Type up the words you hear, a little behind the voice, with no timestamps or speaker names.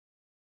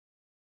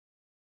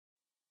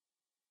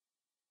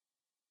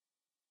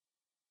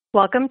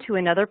Welcome to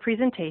another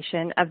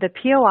presentation of the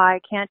POI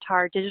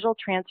Kantar Digital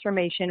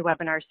Transformation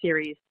webinar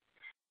series.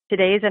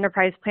 Today's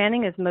enterprise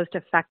planning is most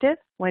effective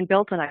when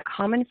built on a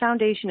common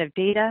foundation of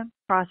data,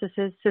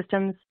 processes,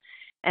 systems,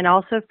 and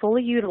also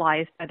fully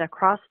utilized by the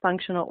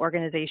cross-functional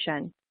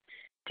organization.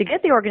 To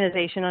get the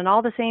organization on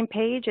all the same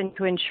page and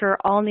to ensure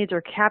all needs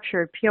are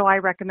captured,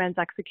 POI recommends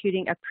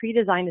executing a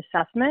pre-designed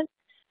assessment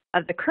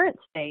of the current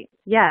state,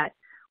 yet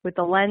with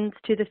the lens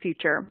to the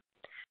future.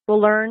 We'll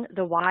learn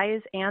the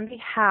whys and the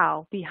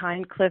how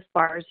behind Clif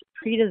Bar's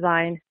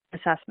pre-design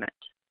assessment.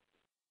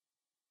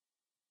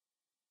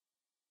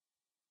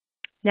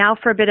 Now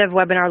for a bit of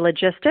webinar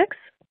logistics.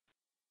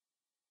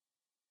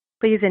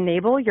 Please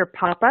enable your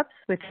pop-ups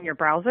within your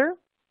browser.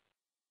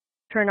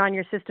 Turn on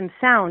your system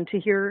sound to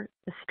hear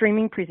the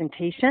streaming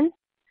presentation.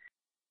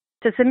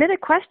 To submit a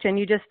question,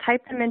 you just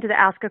type them into the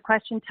Ask a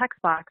Question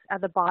text box at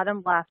the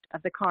bottom left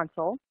of the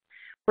console.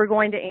 We're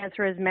going to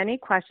answer as many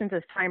questions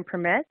as time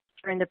permits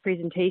during the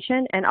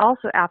presentation and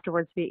also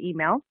afterwards via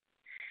email.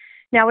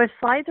 Now, if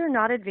slides are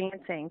not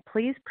advancing,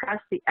 please press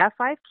the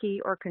F5 key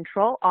or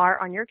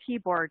Control-R on your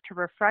keyboard to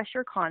refresh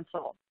your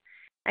console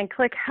and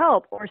click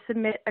Help or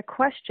submit a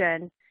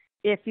question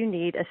if you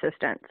need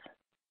assistance.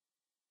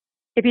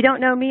 If you don't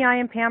know me, I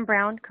am Pam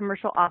Brown,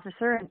 Commercial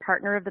Officer and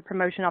Partner of the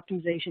Promotion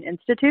Optimization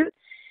Institute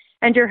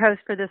and your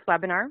host for this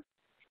webinar.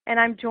 And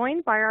I'm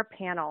joined by our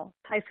panel,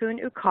 Typhoon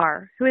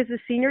Ukar, who is the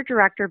Senior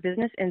Director of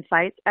Business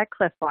Insights at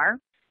Clif Bar,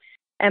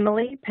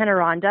 Emily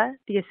Penaranda,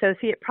 the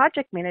Associate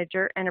Project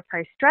Manager,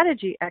 Enterprise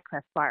Strategy at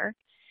Clif Bar,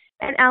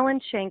 and Alan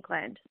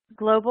Shankland,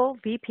 Global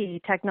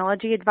VP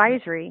Technology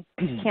Advisory,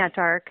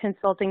 Kantar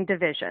Consulting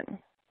Division.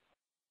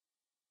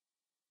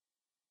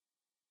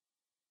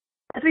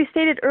 As we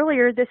stated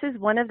earlier, this is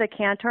one of the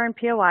Kantar and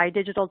POI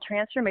Digital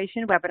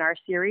Transformation webinar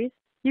series.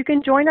 You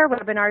can join our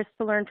webinars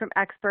to learn from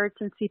experts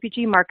and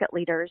CPG market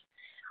leaders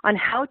on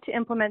how to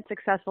implement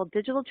successful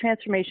digital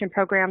transformation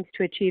programs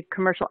to achieve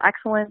commercial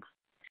excellence,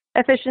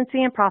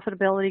 efficiency, and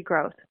profitability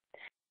growth.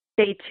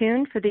 Stay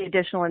tuned for the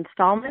additional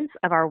installments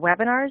of our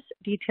webinars.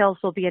 Details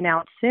will be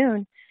announced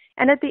soon.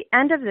 And at the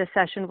end of this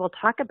session, we'll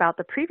talk about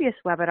the previous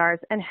webinars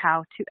and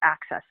how to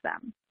access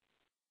them.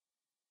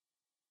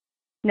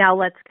 Now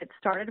let's get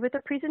started with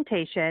the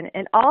presentation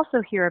and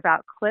also hear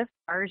about Clif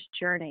Bar's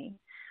journey.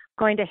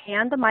 I'm going to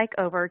hand the mic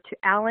over to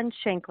Alan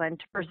Shankland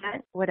to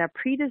present what a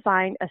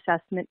pre-design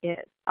assessment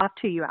is. Off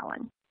to you,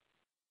 Alan.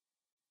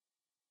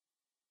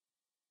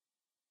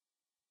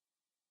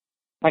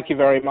 Thank you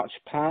very much,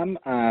 Pam,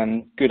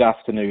 and good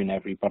afternoon,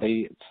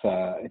 everybody.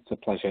 It's a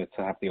pleasure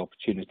to have the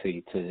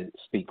opportunity to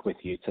speak with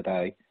you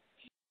today.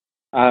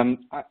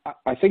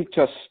 I think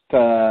just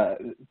to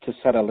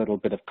set a little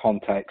bit of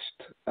context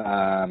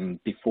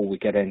before we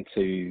get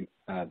into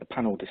the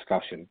panel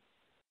discussion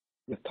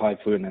with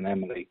Typhoon and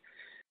Emily,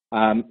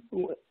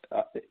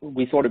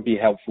 we thought it'd be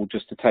helpful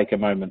just to take a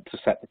moment to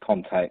set the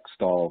context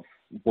of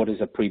what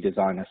is a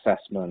pre-design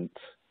assessment,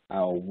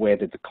 where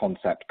did the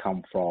concept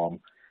come from,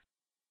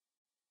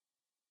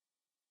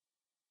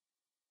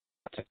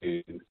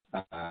 to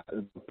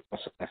the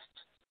process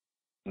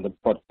and the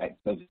project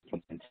of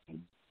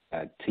implementing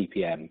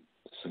TPM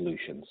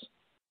solutions.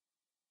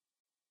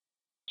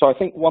 So I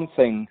think one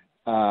thing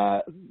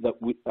that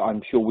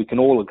I'm sure we can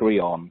all agree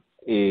on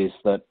is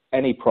that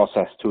any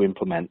process to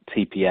implement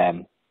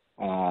TPM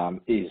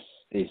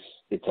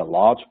it's a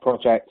large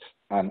project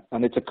and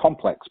it's a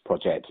complex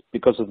project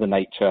because of the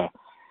nature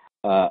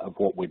of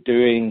what we're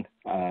doing,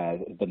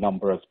 the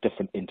number of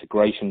different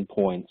integration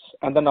points,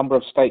 and the number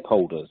of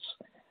stakeholders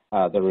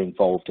that are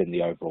involved in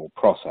the overall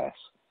process.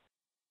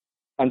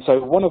 And so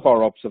one of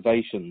our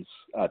observations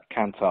at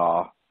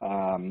Kantar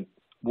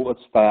was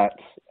that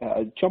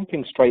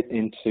jumping straight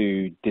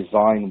into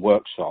design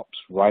workshops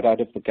right out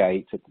of the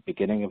gate at the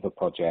beginning of a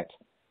project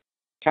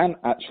can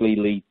actually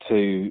lead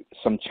to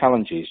some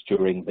challenges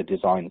during the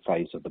design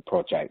phase of the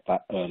project,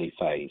 that early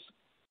phase.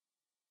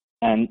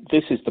 And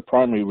this is the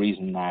primary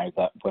reason now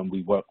that when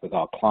we work with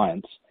our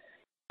clients,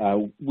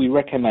 we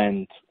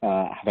recommend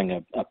having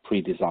a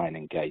pre-design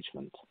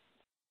engagement.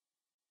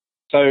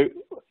 So,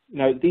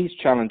 these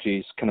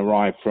challenges can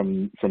arrive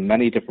from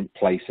many different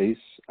places,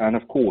 and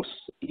of course,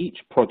 each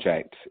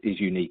project is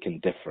unique and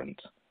different.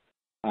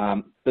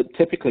 But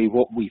typically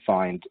what we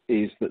find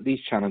is that these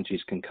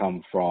challenges can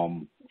come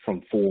from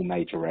four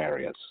major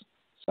areas.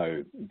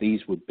 So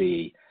these would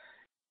be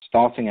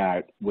starting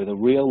out with a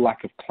real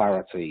lack of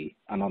clarity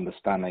and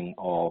understanding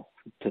of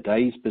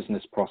today's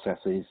business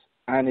processes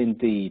and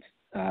indeed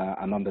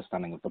an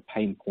understanding of the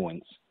pain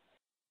points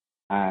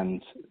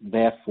and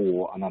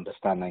therefore an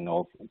understanding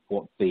of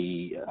what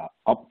the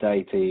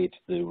updated,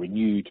 the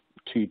renewed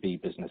to-be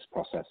business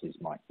processes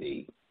might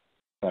be.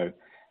 So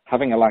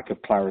having a lack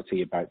of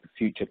clarity about the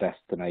future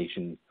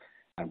destination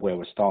and where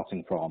we're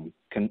starting from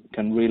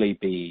can really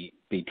be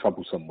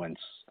troublesome once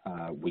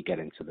we get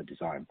into the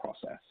design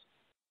process.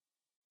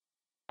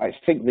 I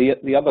think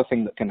the other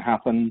thing that can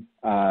happen,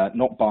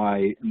 not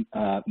by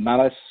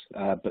malice,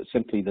 but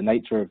simply the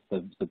nature of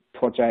the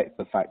project,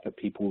 the fact that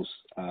people's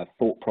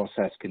thought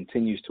process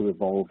continues to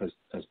evolve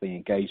as they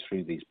engage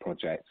through these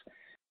projects,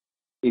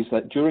 is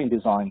that during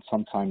design,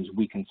 sometimes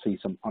we can see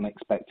some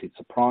unexpected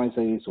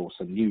surprises or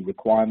some new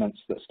requirements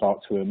that start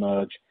to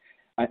emerge.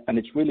 And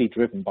it's really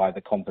driven by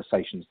the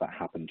conversations that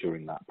happen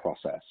during that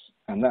process.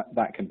 And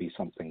that can be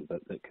something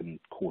that can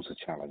cause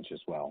a challenge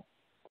as well.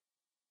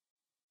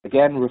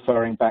 Again,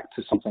 referring back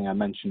to something I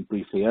mentioned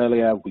briefly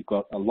earlier, we've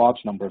got a large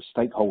number of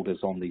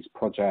stakeholders on these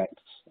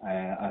projects,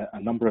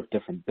 a number of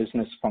different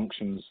business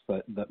functions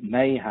that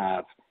may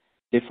have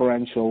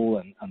differential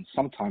and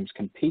sometimes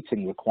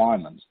competing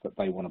requirements that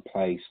they want to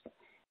place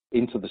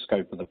into the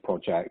scope of the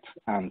project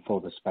and for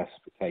the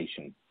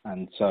specification.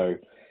 And so,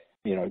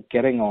 you know,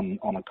 getting on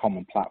a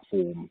common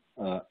platform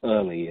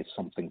early is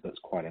something that's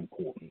quite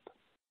important.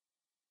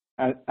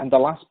 And the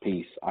last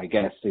piece, I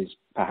guess, is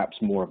perhaps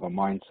more of a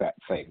mindset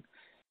thing,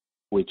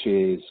 which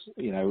is,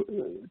 you know,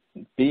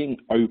 being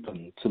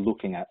open to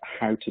looking at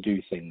how to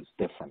do things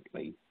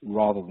differently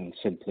rather than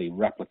simply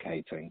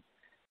replicating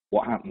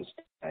what happens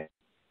today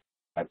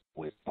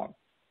with done.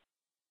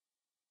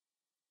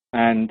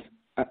 And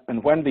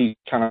when these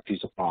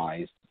challenges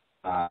arise,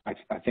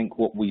 I think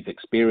what we've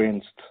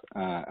experienced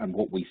and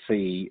what we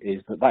see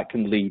is that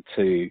can lead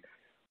to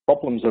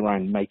problems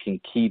around making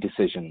key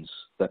decisions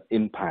that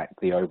impact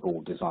the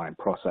overall design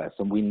process.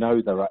 And we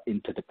know there are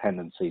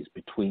interdependencies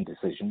between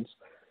decisions,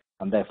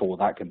 and therefore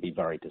that can be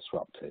very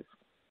disruptive.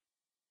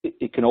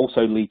 It can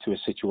also lead to a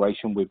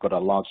situation we've got a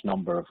large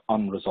number of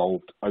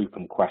unresolved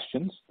open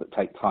questions that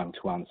take time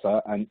to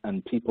answer,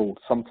 and people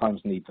sometimes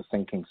need the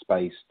thinking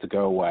space to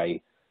go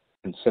away,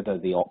 consider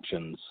the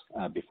options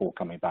before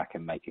coming back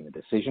and making a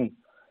decision.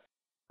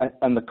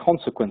 And the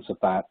consequence of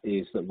that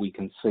is that we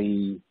can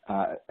see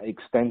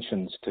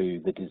extensions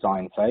to the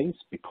design phase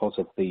because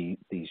of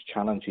these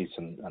challenges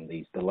and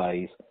these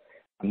delays,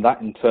 and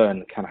that in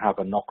turn can have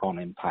a knock-on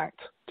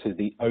impact to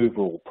the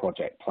overall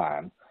project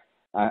plan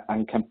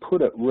and can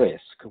put at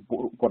risk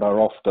what are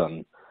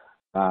often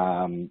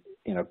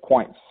you know,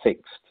 quite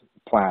fixed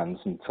plans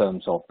in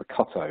terms of the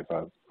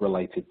cutover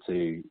related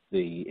to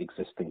the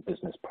existing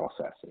business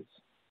processes.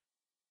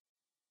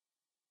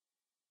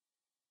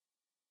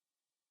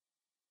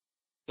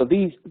 So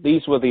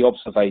these were the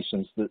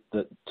observations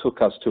that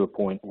took us to a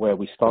point where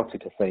we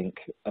started to think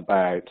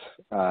about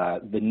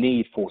the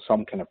need for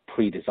some kind of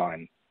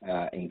pre-design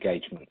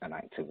engagement and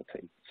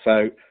activity.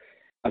 So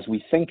as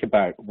we think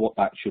about what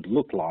that should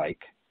look like,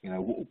 you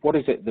know, what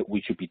is it that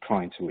we should be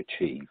trying to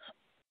achieve?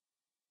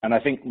 And I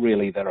think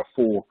really there are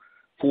four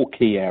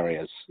key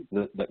areas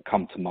that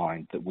come to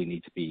mind that we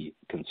need to be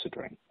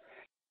considering.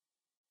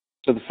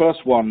 So the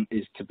first one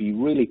is to be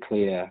really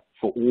clear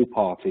for all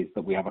parties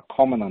that we have a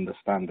common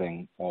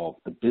understanding of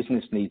the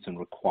business needs and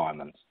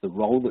requirements, the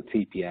role that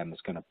TPM is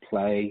going to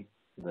play,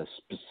 the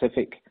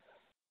specific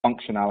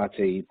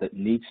functionality that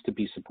needs to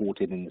be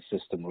supported in the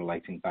system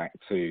relating back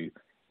to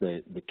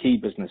the key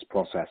business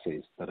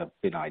processes that have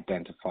been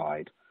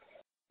identified.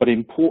 But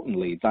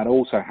importantly, that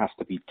also has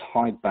to be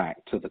tied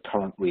back to the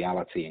current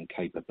reality and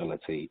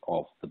capability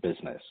of the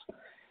business.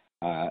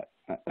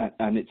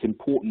 And it's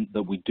important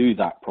that we do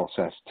that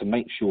process to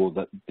make sure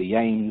that the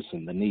aims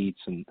and the needs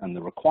and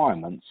the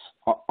requirements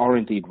are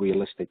indeed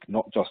realistic,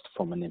 not just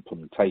from an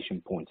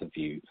implementation point of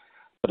view,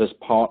 but as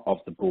part of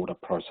the broader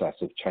process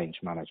of change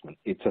management.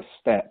 It's a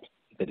step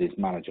that is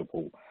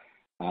manageable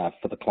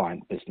for the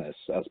client business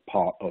as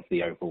part of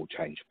the overall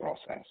change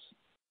process.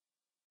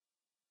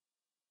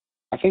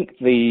 I think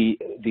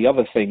the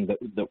other thing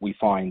that we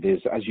find is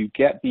as you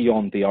get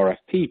beyond the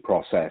RFP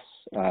process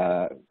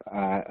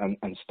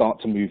and start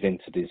to move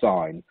into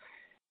design,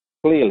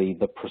 clearly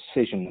the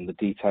precision and the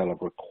detail of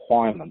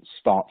requirements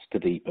starts to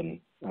deepen.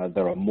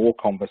 There are more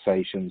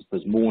conversations,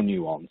 there's more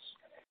nuance,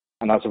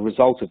 and as a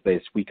result of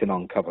this, we can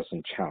uncover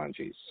some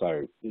challenges.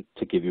 So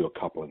to give you a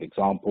couple of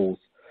examples,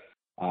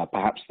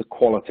 perhaps the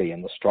quality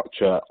and the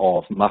structure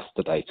of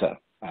master data,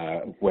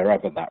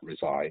 wherever that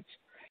resides.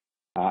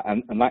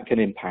 And that can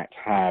impact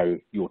how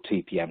your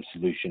TPM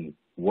solution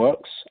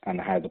works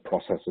and how the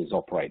processes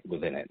operate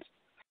within it.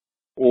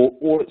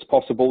 Or it's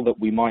possible that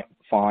we might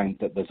find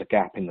that there's a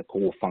gap in the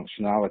core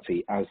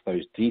functionality as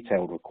those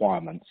detailed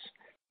requirements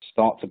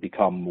start to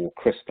become more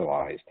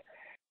crystallized.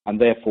 And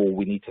therefore,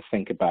 we need to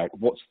think about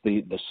what's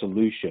the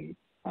solution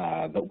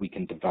that we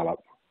can develop,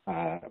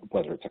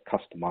 whether it's a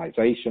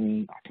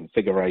customization, a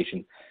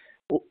configuration,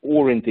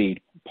 or indeed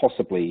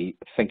possibly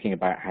thinking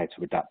about how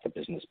to adapt the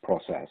business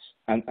process.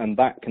 And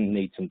that can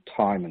need some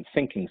time and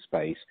thinking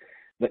space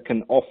that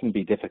can often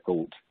be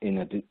difficult in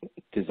a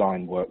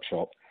design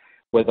workshop,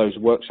 where those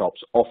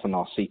workshops often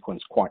are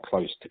sequenced quite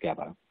close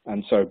together.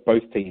 And so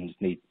both teams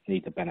need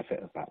the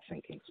benefit of that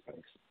thinking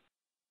space.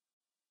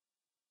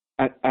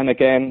 And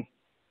again,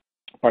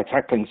 by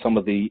tackling some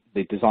of the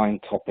design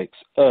topics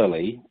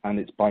early, and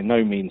it's by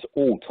no means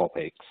all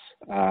topics,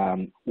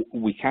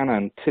 we can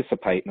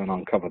anticipate and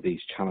uncover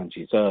these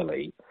challenges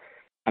early,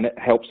 and it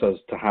helps us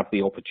to have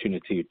the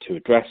opportunity to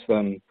address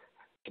them,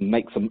 to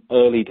make some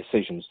early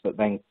decisions that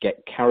then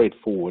get carried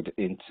forward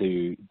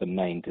into the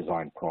main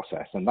design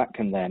process, and that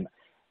can then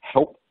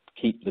help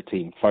keep the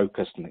team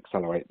focused and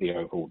accelerate the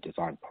overall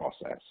design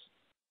process.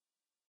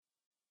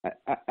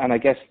 And I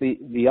guess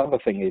the other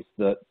thing is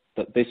that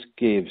this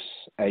gives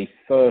a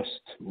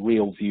first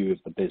real view of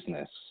the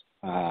business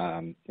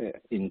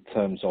in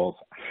terms of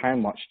how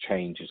much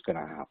change is going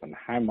to happen,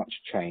 how much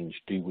change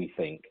do we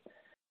think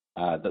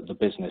that the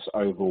business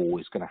overall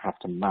is going to have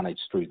to manage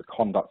through the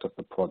conduct of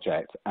the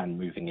project and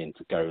moving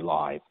into go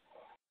live.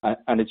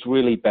 And it's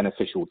really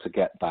beneficial to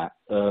get that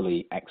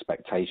early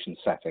expectation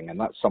setting, and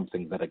that's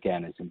something that,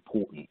 again, is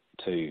important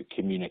to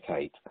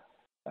communicate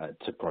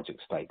to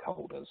project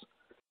stakeholders.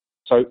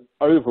 So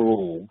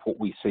overall, what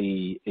we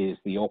see is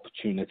the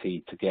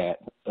opportunity to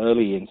get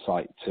early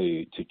insight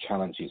to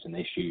challenges and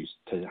issues,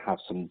 to have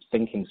some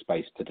thinking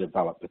space to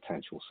develop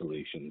potential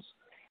solutions,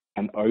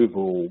 and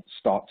overall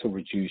start to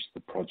reduce the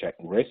project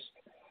risk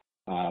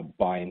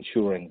by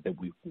ensuring that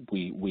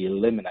we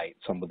eliminate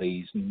some of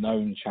these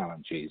known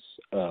challenges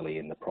early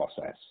in the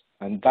process.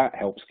 And that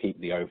helps keep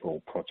the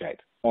overall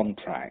project on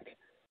track.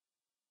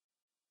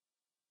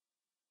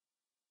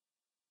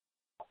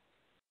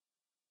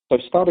 So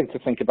starting to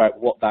think about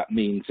what that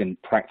means in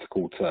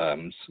practical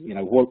terms,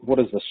 what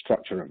does the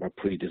structure of a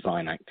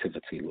pre-design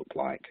activity look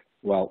like?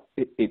 Well,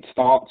 it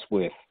starts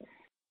with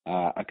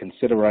a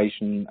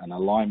consideration and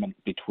alignment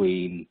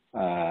between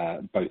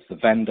both the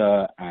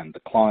vendor and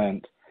the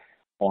client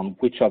on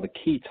which are the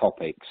key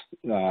topics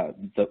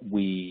that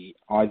we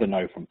either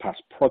know from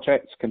past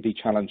projects can be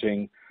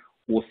challenging,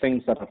 or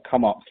things that have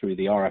come up through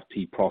the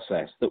RFP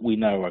process that we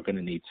know are going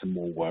to need some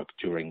more work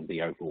during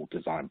the overall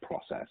design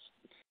process.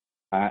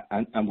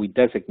 And we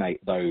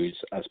designate those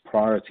as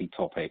priority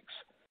topics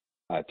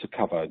to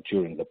cover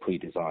during the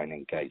pre-design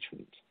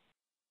engagement.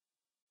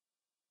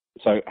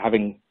 So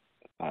having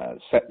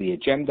set the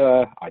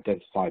agenda,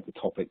 identified the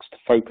topics to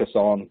focus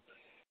on,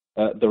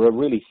 there are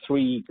really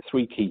three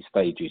key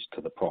stages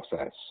to the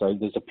process. So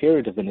there's a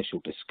period of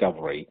initial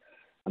discovery,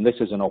 and this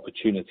is an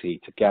opportunity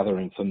to gather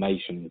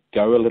information,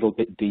 go a little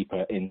bit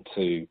deeper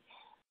into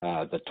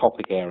the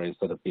topic areas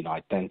that have been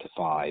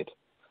identified,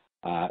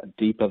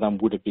 deeper than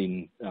would have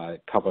been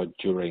covered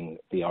during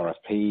the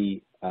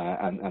RFP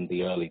and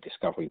the early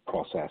discovery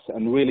process,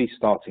 and really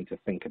starting to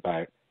think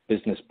about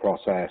business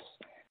process,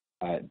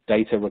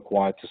 data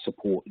required to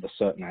support the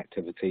certain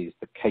activities,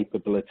 the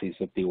capabilities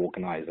of the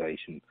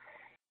organization,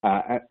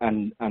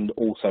 and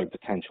also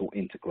potential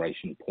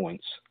integration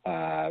points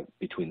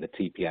between the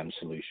TPM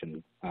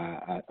solution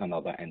and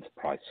other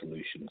enterprise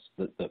solutions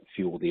that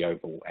fuel the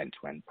overall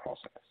end-to-end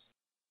process.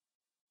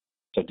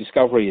 So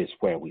discovery is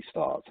where we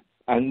start.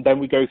 And then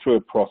we go through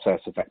a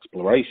process of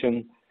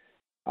exploration,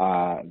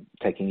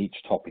 taking each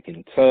topic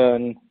in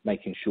turn,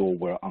 making sure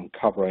we're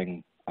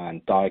uncovering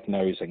and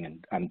diagnosing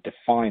and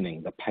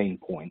defining the pain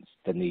points,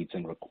 the needs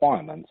and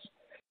requirements,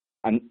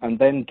 and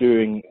then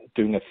doing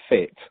a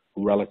fit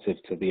relative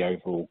to the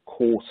overall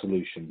core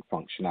solution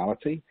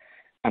functionality,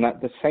 and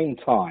at the same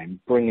time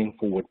bringing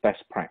forward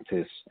best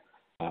practice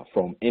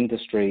from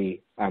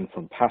industry and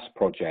from past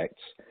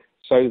projects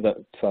so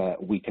that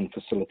we can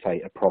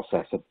facilitate a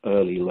process of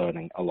early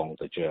learning along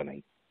the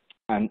journey.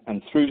 And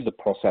through the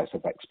process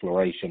of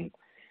exploration,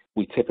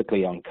 we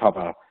typically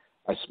uncover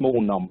a small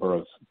number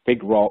of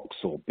big rocks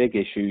or big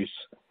issues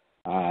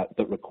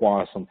that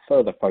require some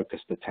further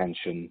focused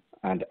attention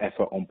and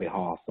effort on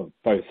behalf of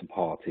both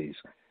parties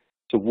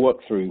to work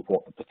through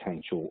what the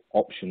potential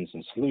options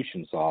and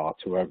solutions are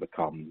to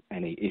overcome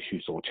any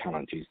issues or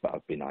challenges that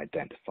have been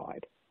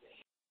identified.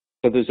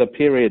 So there's a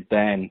period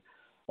then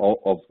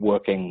of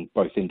working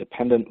both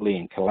independently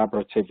and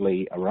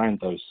collaboratively around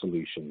those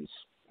solutions,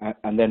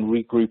 and then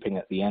regrouping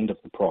at the end of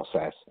the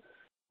process,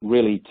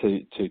 really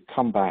to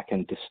come back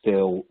and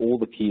distill all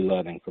the key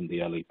learning from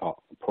the early part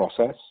of the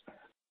process,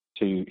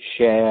 to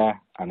share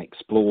and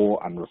explore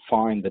and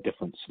refine the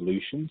different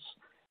solutions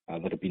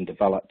that have been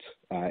developed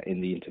in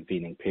the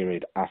intervening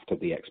period after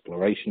the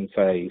exploration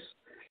phase,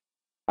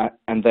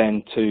 and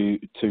then to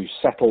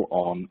settle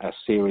on a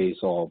series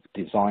of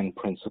design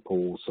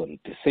principles and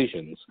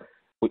decisions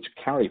which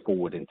carry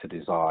forward into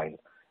design,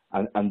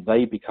 and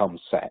they become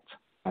set,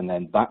 and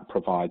then that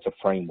provides a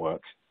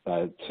framework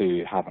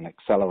to have an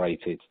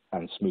accelerated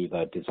and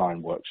smoother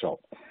design workshop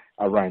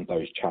around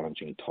those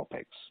challenging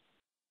topics.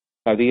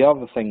 Now, the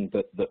other thing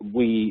that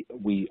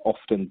we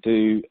often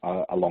do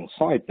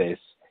alongside this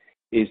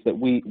is that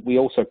we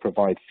also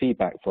provide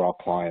feedback for our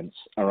clients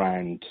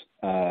around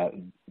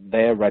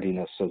their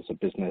readiness as a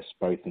business,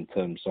 both in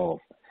terms of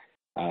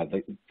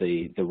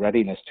the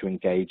readiness to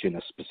engage in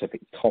a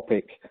specific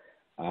topic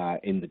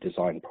in the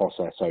design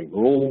process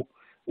overall,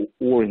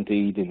 or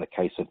indeed in the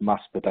case of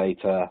master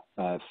data,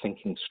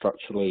 thinking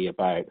structurally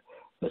about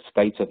the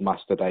state of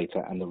master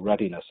data and the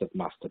readiness of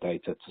master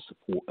data to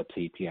support a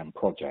TPM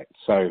project.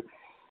 So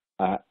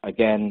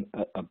again,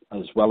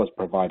 as well as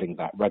providing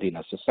that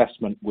readiness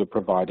assessment, we're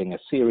providing a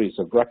series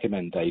of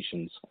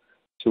recommendations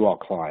to our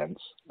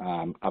clients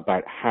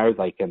about how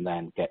they can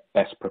then get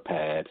best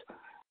prepared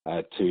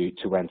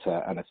to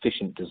enter an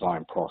efficient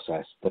design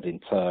process that in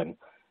turn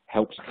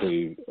helps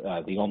to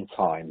the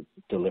on-time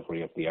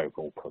delivery of the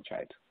overall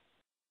project.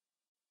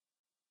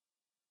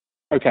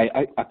 Okay,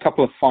 a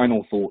couple of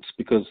final thoughts,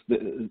 because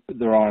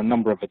there are a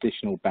number of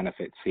additional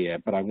benefits here,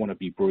 but I want to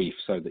be brief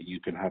so that you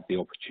can have the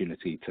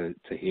opportunity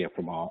to hear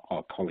from our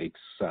colleagues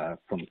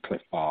from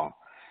Clif Bar.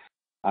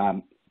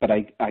 But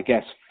I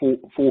guess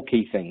four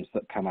key things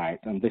that come out,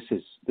 and this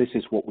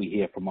is what we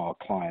hear from our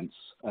clients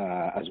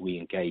as we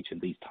engage in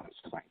these types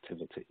of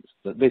activities,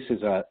 that this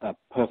is a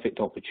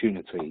perfect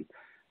opportunity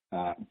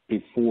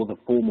before the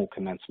formal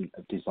commencement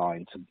of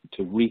design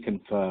to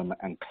reconfirm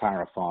and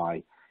clarify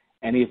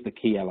any of the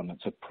key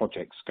elements of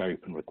project scope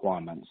and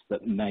requirements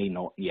that may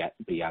not yet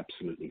be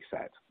absolutely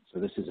set. So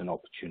this is an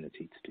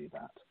opportunity to do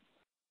that.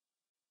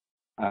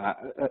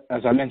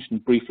 As I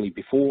mentioned briefly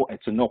before,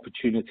 it's an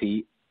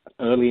opportunity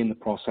early in the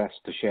process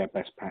to share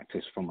best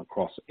practice from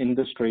across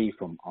industry,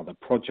 from other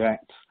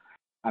projects,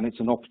 and it's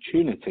an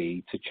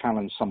opportunity to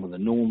challenge some of the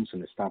norms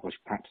and established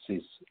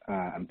practices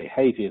and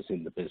behaviors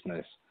in the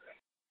business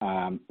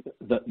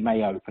that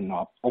may open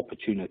up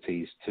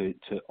opportunities to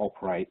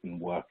operate and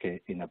work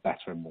in a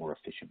better and more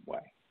efficient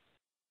way.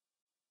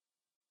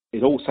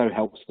 It also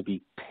helps to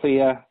be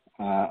clear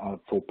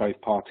for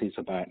both parties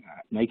about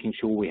making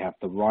sure we have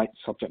the right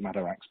subject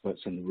matter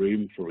experts in the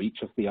room for each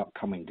of the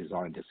upcoming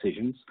design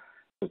decisions.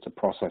 So it's a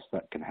process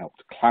that can help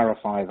to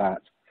clarify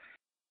that.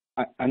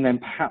 And then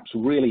perhaps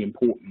really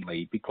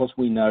importantly, because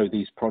we know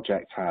these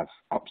projects have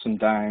ups and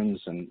downs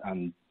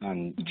and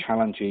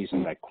challenges,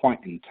 and they're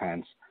quite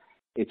intense,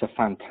 it's a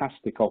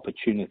fantastic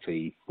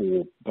opportunity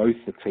for both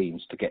the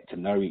teams to get to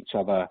know each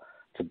other,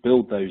 to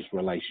build those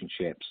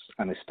relationships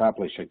and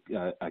establish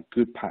a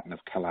good pattern of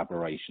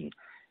collaboration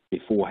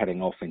before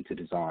heading off into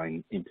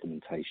design,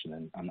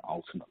 implementation, and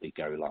ultimately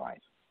go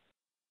live.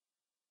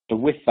 So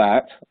with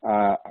that,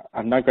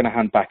 I'm now going to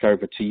hand back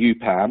over to you,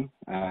 Pam,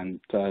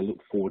 and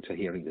look forward to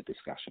hearing the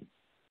discussion.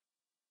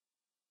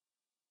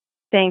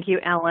 Thank you,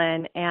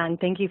 Ellen, and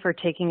thank you for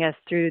taking us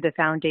through the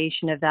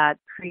foundation of that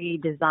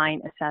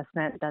pre-design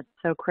assessment that's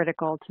so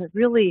critical to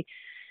really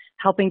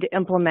helping to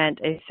implement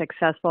a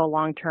successful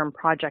long-term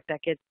project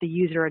that gets the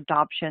user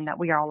adoption that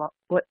we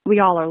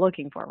all are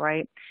looking for,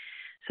 right?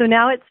 So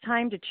now it's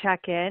time to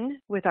check in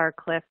with our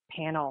Clif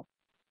panel.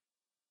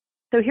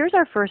 So here's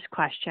our first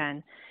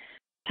question.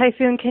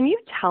 Typhoon, can you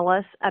tell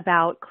us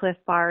about Clif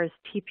Bar's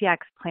TPX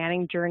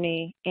planning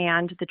journey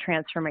and the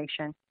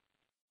transformation?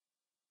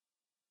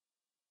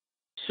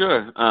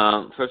 Sure.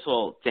 First of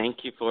all,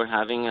 thank you for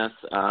having us.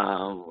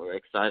 We're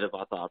excited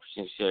about the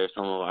opportunity to share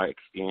some of our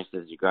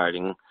experiences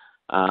regarding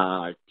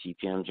our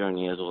TPM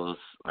journey, as well as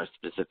our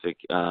specific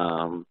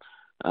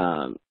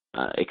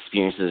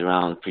experiences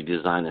around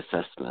pre-design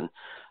assessment.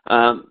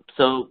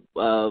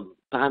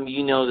 Pam,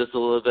 you know this a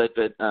little bit,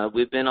 but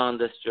we've been on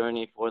this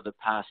journey for the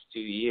past 2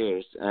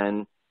 years,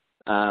 and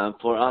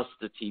for us,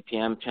 the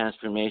TPM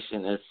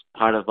transformation is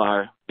part of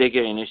our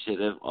bigger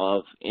initiative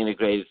of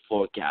integrated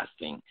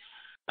forecasting.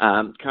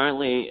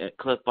 Currently at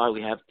Clif Bar,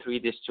 we have 3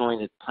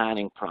 disjointed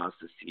planning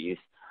processes,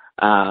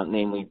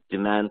 namely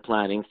demand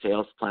planning,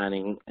 sales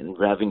planning, and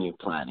revenue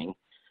planning.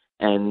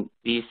 And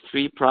these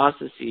 3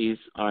 processes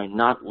are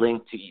not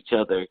linked to each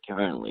other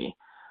currently.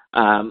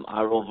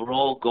 Our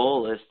overall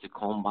goal is to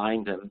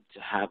combine them to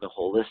have a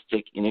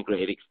holistic,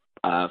 integrated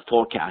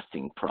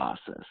forecasting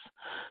process.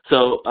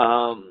 So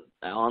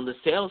on the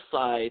sales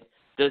side,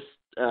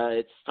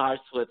 it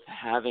starts with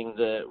having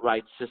the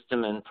right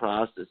system and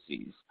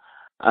processes.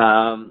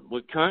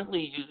 We're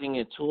currently using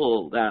a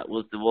tool that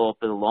was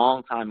developed a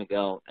long time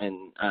ago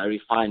and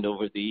refined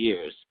over the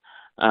years.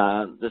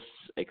 This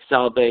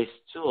Excel-based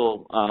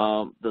tool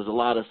does a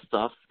lot of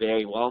stuff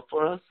very well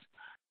for us,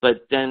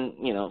 but then,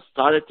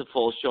 started to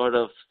fall short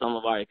of some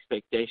of our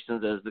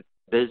expectations as the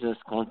business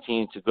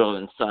continued to grow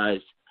in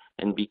size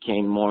and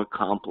became more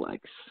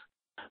complex.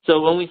 So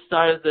when we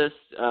started this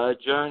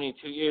journey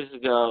 2 years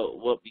ago,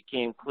 what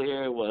became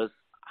clear was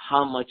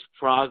how much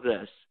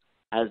progress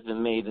has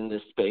been made in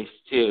this space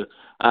too.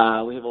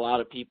 We have a lot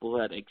of people who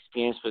had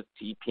experience with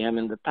TPM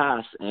in the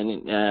past,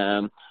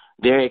 and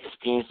their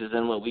experiences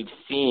and what we've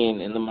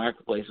seen in the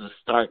marketplace was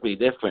starkly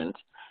different.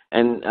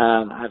 And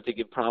I have to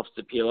give props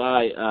to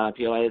PLI.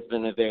 PLI has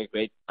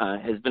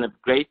been a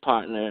great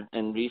partner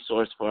and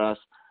resource for us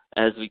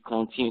as we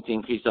continue to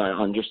increase our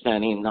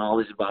understanding and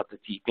knowledge about the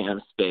TPM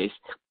space.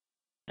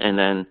 And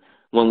then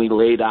when we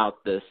laid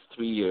out this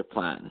 3-year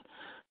plan.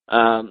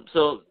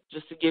 So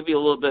just to give you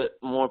a little bit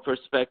more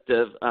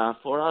perspective,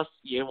 for us,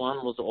 year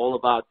 1 was all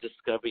about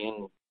discovery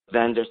and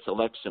vendor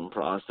selection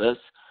process.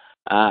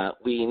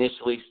 We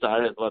initially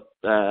started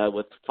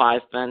with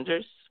 5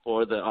 vendors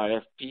for the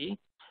RFP,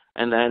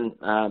 and then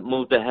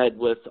moved ahead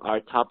with our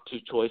top 2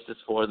 choices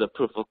for the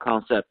proof of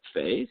concept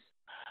phase.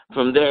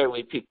 From there,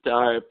 we picked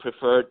our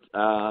preferred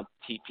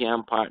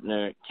TPM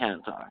partner,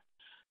 Kantar.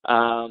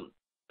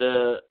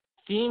 The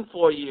theme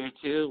for year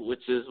 2,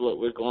 which is what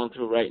we're going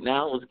through right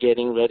now, was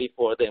getting ready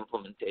for the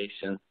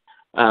implementation.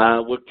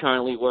 We're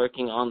currently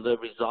working on the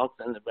results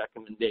and the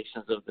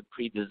recommendations of the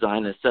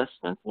pre-design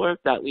assessment work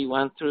that we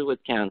went through with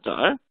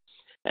Kantar.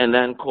 And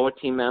then core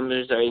team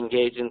members are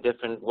engaged in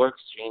different work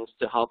streams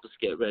to help us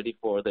get ready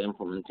for the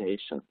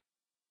implementation.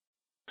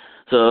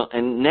 So,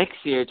 and next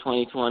year,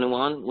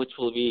 2021, which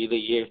will be the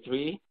year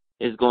 3,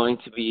 is going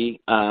to be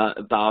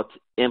about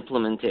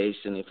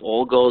implementation. If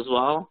all goes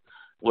well,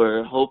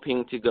 we're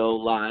hoping to go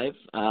live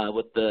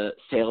with the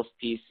sales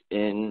piece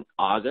in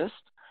August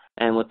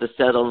and with the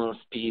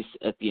settlements piece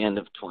at the end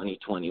of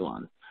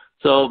 2021.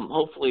 So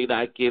hopefully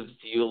that gives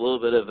you a little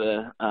bit of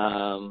a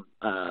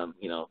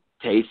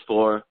taste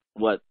for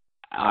what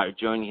our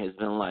journey has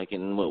been like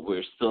and what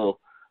what's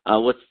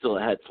still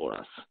ahead for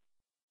us.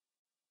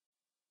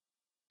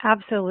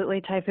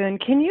 Absolutely, Typhoon.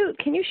 Can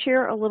you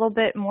share a little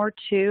bit more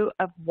too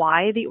of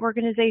why the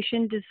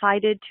organization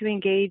decided to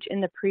engage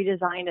in the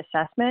pre-design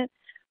assessment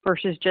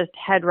versus just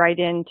head right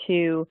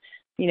into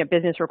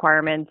business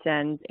requirements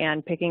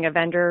and picking a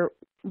vendor?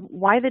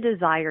 Why the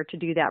desire to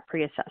do that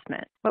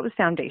pre-assessment? What was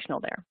foundational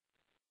there?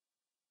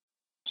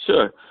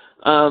 Sure.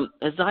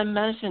 As I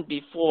mentioned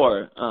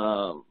before,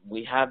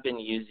 we have been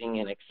using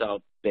an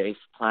Excel-based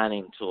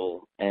planning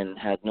tool and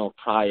had no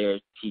prior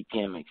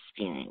TPM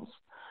experience.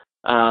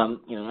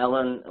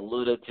 Ellen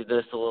alluded to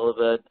this a little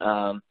bit.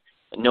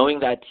 Knowing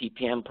that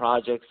TPM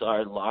projects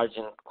are large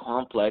and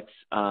complex,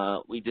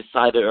 we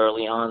decided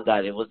early on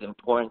that it was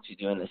important to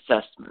do an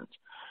assessment.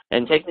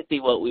 And technically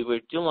what we were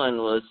doing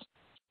was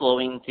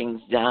slowing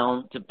things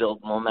down to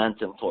build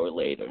momentum for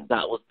later.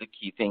 That was the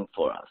key thing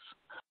for us.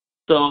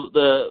 So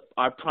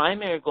our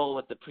primary goal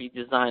with the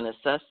pre-design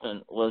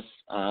assessment was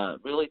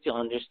really to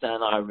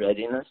understand our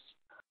readiness,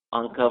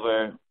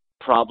 uncover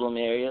problem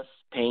areas,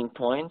 pain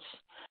points,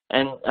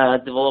 and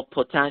develop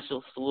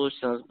potential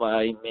solutions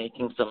by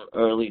making some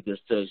early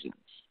decisions.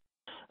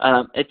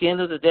 At the end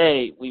of the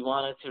day, we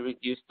wanted to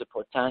reduce the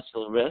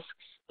potential risks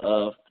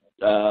of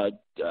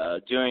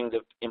during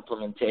the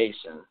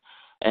implementation.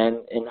 And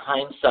in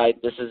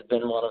hindsight, this has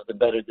been one of the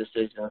better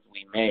decisions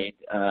we made,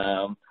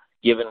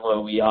 given where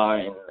we are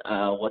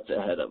and what's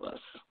ahead of us.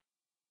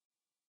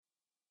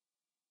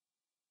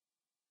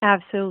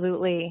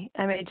 Absolutely.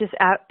 I mean,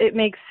 it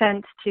makes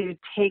sense to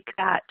take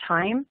that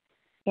time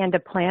and to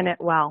plan it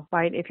well,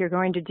 right? If you're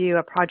going to do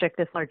a project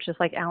this large, just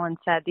like Alan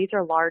said, these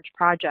are large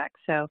projects,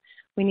 so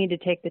we need to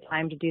take the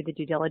time to do the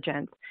due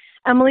diligence.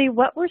 Emily,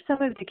 what were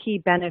some of the key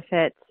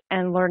benefits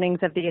and learnings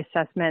of the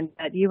assessment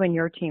that you and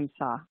your team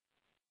saw?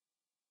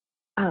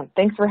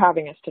 Thanks for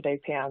having us today,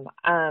 Pam.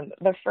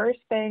 The first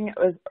thing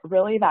was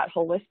really that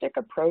holistic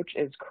approach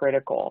is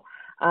critical.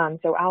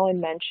 So Alan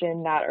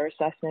mentioned that our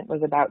assessment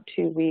was about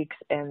 2 weeks,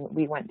 and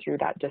we went through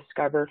that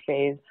discover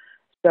phase.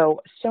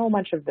 So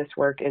much of this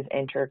work is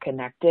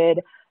interconnected,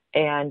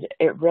 and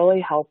it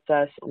really helped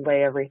us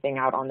lay everything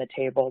out on the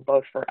table,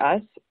 both for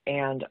us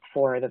and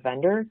for the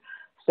vendor.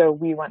 So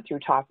we went through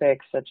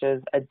topics such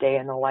as a day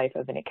in the life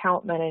of an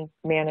account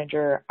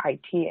manager,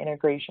 IT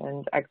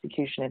integrations,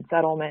 execution and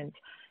settlements,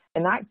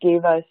 and that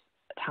gave us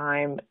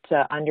time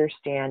to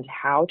understand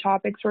how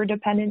topics were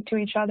dependent to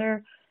each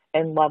other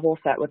and level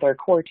set with our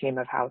core team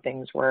of how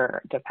things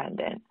were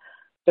dependent.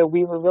 So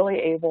we were really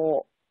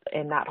able,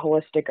 in that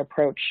holistic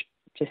approach,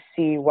 to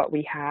see what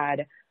we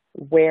had,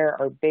 where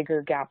our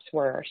bigger gaps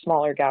were, our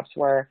smaller gaps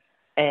were,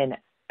 and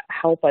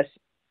help us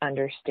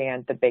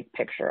understand the big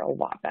picture a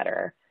lot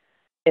better.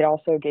 It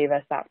also gave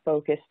us that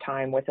focused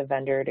time with a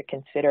vendor to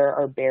consider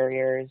our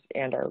barriers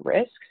and our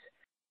risks.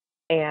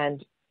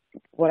 And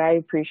what I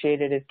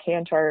appreciated is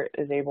Kantar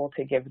is able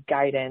to give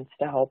guidance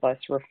to help us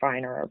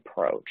refine our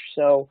approach.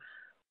 So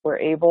we're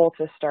able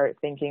to start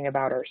thinking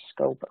about our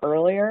scope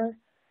earlier,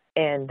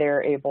 and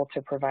they're able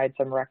to provide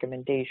some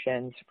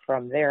recommendations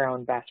from their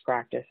own best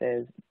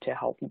practices to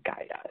help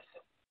guide us.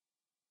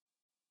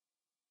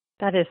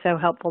 That is so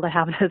helpful to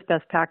have those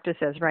best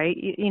practices, right?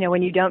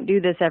 When you don't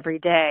do this every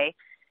day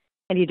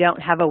and you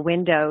don't have a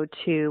window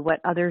to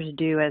what others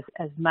do as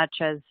much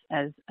as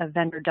a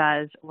vendor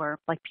does or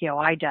like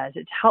POI does,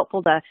 it's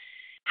helpful to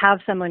have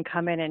someone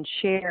come in and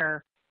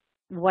share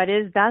what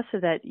is best so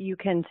that you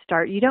can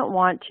start. You don't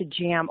want to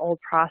jam old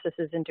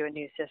processes into a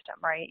new system,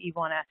 right? You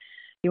want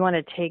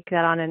to take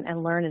that on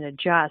and learn and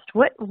adjust.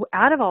 What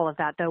out of all of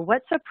that, though,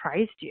 what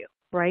surprised you,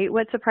 right?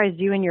 What surprised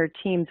you and your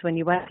teams when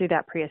you went through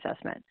that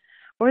pre-assessment?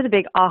 What were the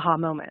big aha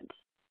moments?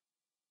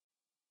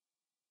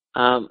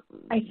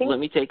 Let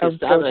me take a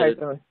stab at it.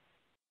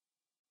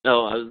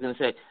 No, I was going to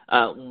say,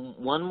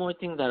 one more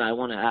thing that I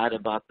want to add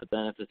about the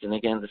benefits, and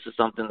again, this is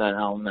something that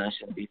Alan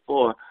mentioned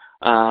before,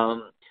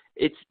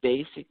 it's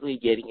basically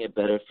getting a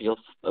better feel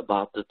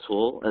about the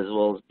tool as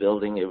well as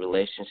building a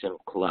relationship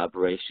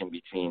collaboration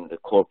between the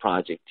core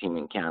project team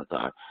and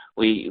Kantar.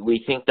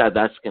 We think that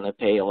that's going to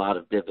pay a lot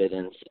of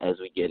dividends as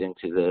we get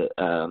into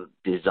the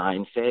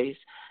design phase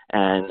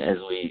and as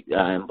we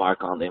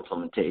embark on the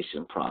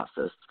implementation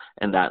process.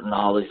 And that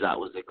knowledge that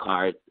was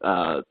acquired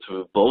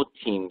through both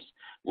teams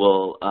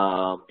will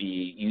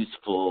be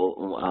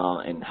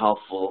useful and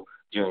helpful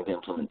during the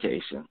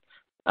implementation.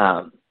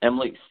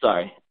 Emily,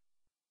 sorry.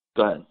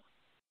 Go ahead.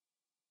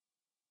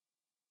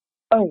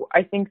 Oh,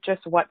 I think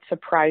just what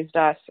surprised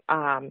us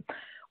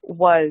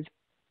was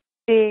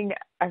seeing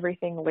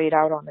everything laid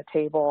out on the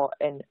table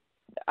and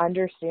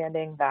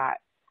understanding that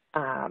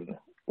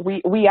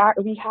we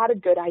had a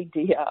good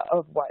idea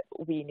of what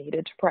we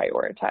needed to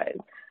prioritize.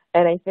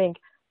 And I think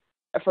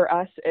for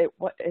us,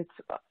 it's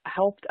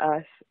helped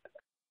us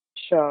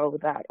show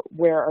that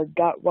where our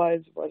gut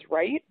was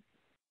right,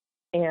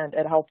 and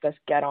it helped us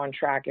get on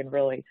track and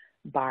really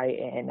buy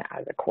in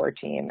as a core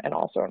team and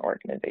also an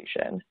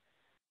organization.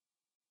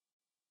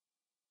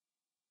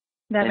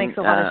 That makes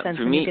a lot of sense.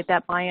 When you get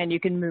that buy-in, you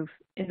can move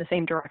in the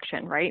same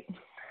direction, right?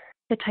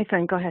 Yeah,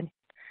 Typhoon, go ahead.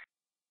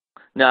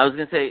 No, I was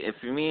going to say,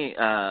 for me,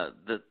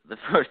 the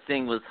first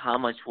thing was how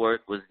much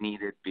work was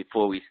needed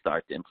before we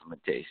start the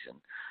implementation.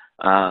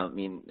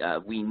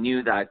 We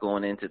knew that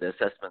going into the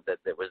assessment that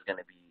there was going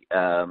to be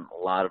a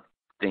lot of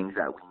things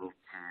that we need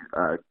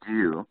to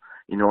do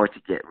in order to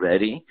get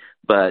ready,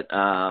 but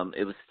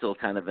it was still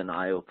kind of an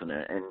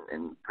eye-opener.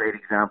 And great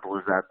example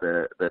is that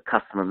the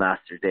customer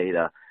master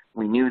data.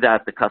 We knew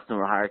that the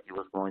customer hierarchy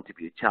was going to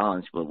be a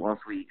challenge, but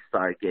once we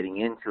started getting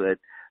into it,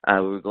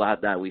 we were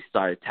glad that we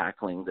started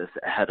tackling this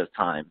ahead of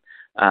time.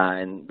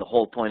 And the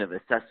whole point of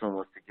assessment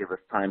was to give us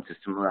time to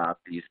smooth out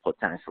these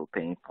potential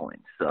pain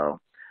points. So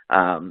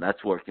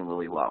that's working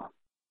really well.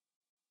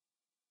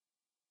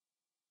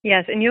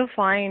 Yes, and you'll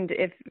find,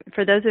 if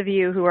for those of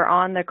you who are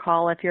on the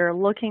call, if you're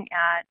looking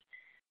at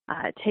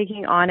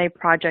taking on a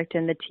project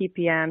in the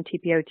TPM,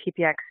 TPO,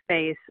 TPX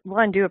space,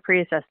 one, do a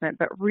pre-assessment,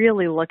 but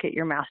really look at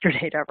your master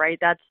data, right?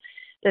 That's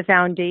the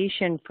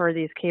foundation for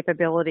these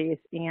capabilities.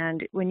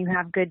 And when you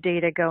have good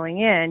data going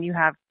in, you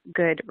have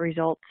good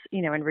results,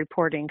 and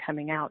reporting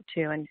coming out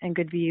too, and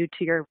good view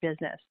to your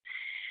business.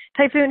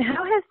 Typhoon,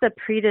 how has the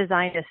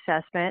pre-design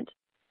assessment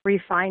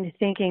refined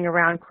thinking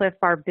around Clif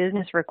Bar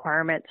business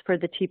requirements for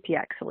the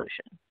TPX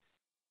solution?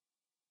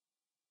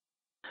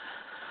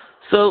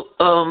 So,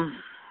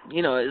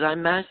 as I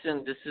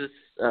mentioned, this is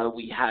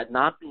we had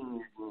not been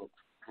using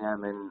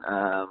TPM,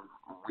 and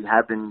we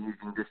have been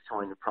using this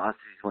tool in the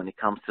process when it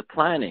comes to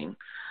planning.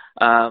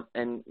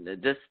 And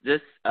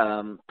this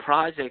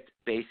project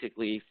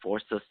basically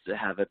forced us to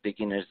have a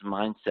beginner's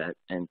mindset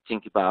and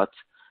think about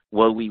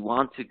where we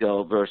want to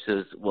go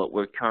versus what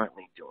we're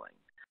currently doing.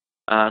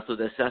 So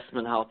the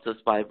assessment helps us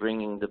by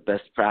bringing the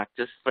best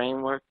practice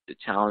framework to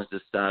challenge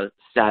the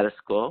status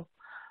quo,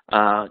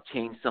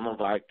 change some of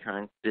our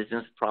current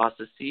business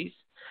processes.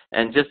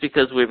 And just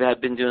because we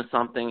have been doing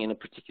something in a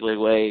particular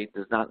way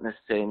does not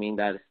necessarily mean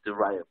that it's the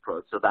right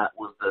approach. So that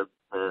was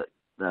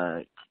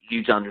the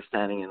huge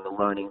understanding and the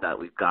learning that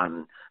we've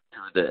gotten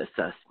through the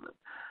assessment.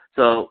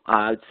 So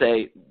I'd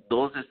say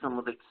those are some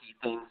of the key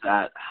things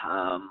that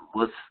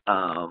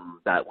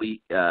that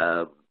we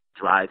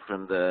drive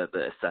from the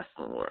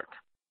assessment work.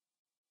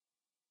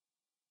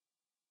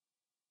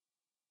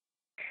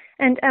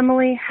 And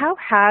Emily, how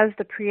has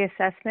the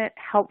pre-assessment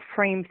helped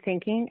frame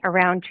thinking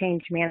around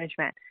change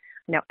management?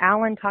 Now,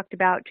 Alan talked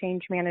about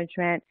change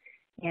management,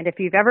 and if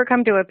you've ever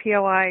come to a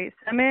POI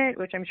summit,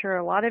 which I'm sure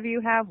a lot of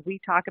you have, we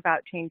talk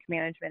about change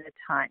management a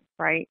ton,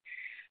 right?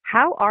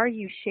 How are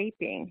you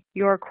shaping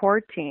your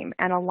core team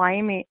and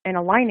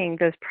aligning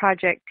those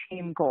project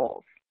team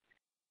goals?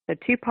 So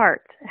 2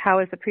 parts. How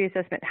has the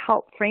pre-assessment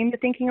helped frame the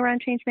thinking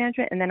around change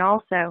management? And then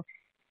also,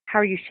 how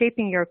are you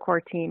shaping your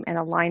core team and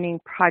aligning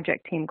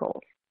project team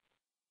goals?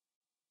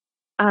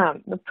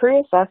 The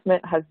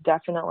pre-assessment has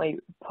definitely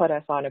put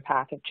us on a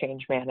path of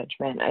change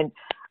management. And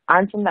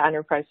I'm from the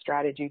enterprise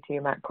strategy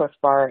team at Clif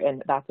Bar,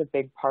 and that's a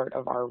big part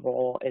of our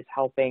role, is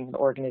helping the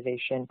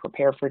organization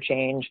prepare for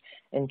change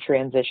and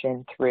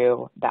transition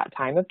through that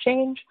time of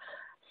change.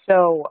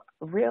 So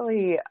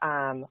really,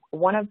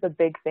 one of the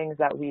big things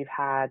that we've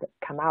had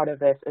come out of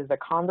this is the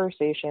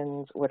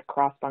conversations with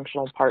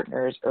cross-functional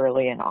partners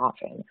early and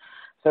often.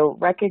 So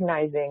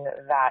recognizing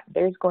that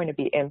there's going to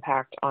be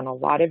impact on a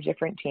lot of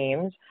different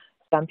teams.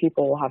 Some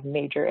people will have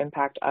major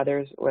impact,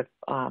 others with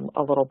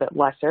a little bit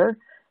lesser,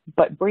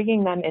 but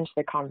bringing them into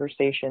the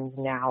conversations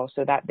now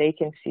so that they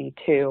can see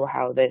too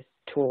how this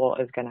tool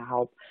is going to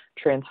help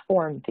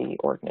transform the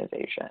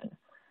organization.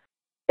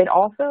 It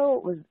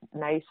also was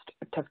nice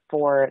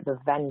for the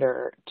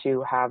vendor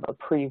to have a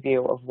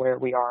preview of where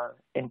we are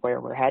and where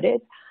we're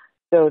headed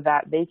so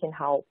that they can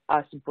help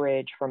us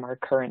bridge from our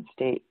current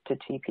state to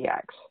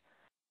TPX.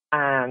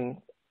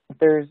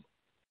 There's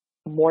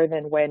more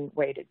than one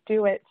way to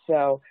do it,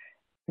 so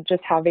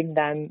just having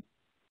them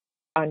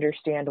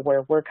understand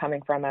where we're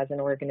coming from as an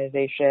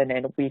organization,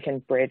 and we can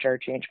bridge our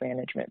change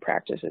management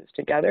practices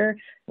together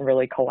and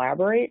really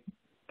collaborate.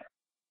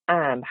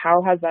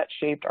 How has that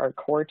shaped our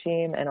core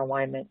team and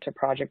alignment to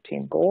project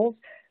team goals?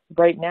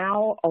 Right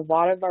now, a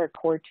lot of our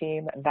core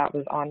team that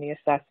was on the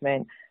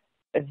assessment,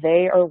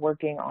 they are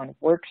working on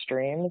work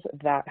streams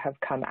that have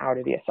come out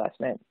of the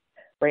assessment.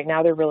 Right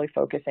now, they're really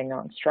focusing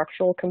on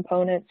structural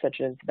components such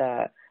as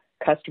the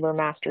customer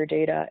master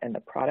data and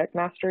the product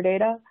master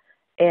data.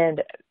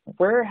 And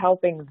we're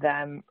helping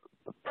them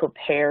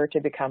prepare to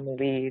become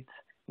leads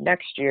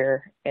next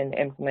year in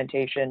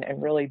implementation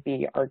and really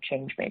be our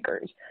change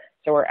makers.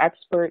 So our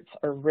experts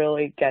are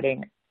really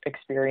getting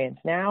experience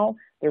now.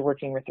 They're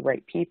working with the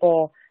right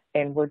people,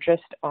 and we're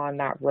just on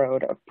that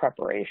road of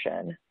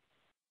preparation.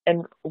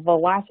 And the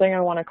last thing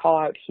I want to call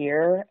out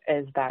here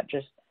is that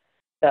just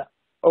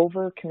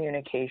over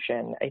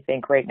communication, I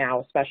think right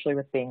now, especially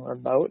with being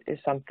remote, is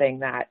something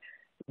that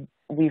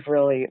we've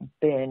really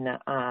been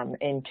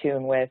in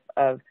tune with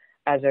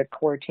as a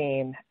core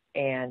team,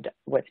 and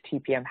with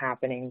TPM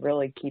happening,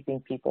 really keeping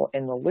people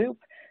in the loop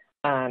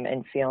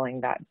and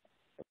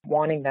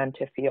wanting them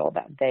to feel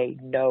that they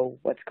know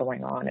what's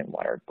going on and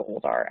what our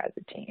goals are as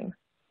a team.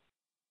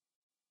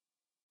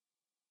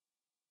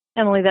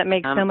 Emily, that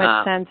makes so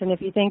much sense. And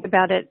if you think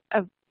about it,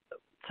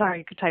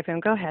 sorry, Typhoon,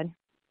 go ahead.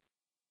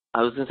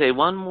 I was going to say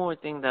one more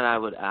thing that I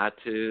would add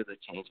to the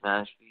change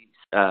management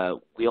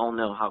piece. We all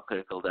know how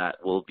critical that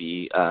will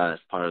be as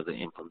part of the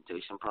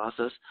implementation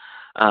process.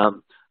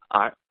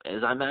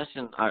 As I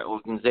mentioned, our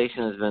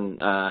organization has been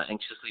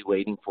anxiously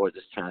waiting for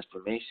this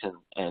transformation,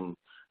 and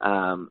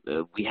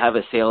we have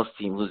a sales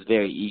team who's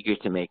very eager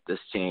to make this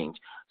change.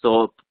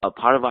 So a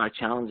part of our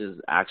challenge is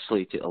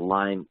actually to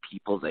align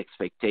people's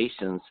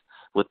expectations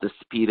with the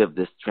speed of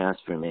this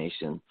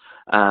transformation.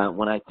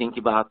 When I think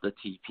about the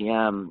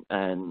TPM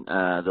and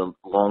the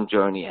long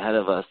journey ahead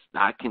of us,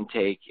 that can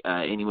take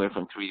anywhere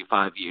from 3 to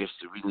 5 years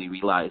to really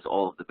realize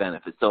all of the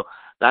benefits. So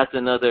that's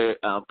another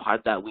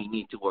part that we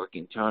need to work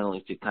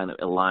internally to kind of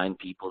align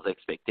people's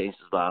expectations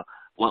about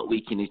what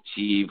we can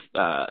achieve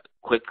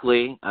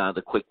quickly,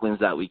 the quick wins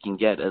that we can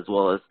get, as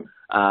well as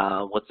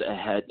what's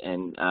ahead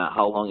and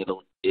how long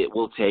it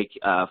will take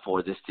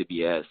for this to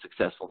be a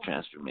successful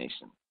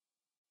transformation.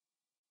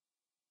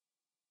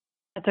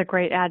 That's a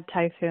great ad,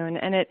 Typhoon,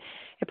 and it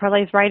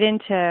parlays right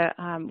into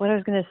what I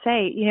was going to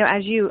say. You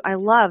know, I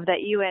love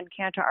that you and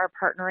Kantar are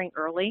partnering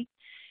early,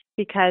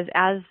 because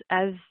as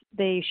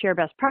they share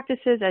best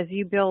practices, as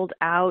you build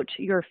out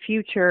your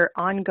future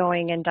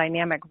ongoing and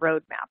dynamic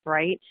roadmap,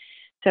 right?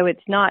 So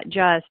it's not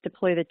just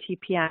deploy the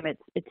TPM,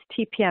 it's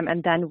TPM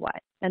and then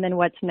what? And then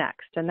what's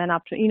next? And then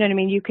you know what I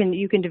mean? You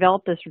can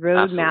develop this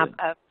roadmap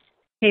of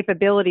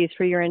capabilities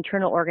for your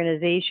internal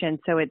organization,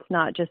 so it's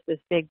not just this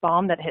big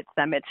bomb that hits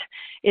them.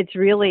 It's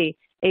really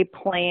a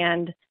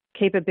planned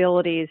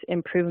capabilities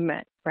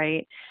improvement,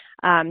 right?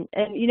 And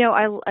you know,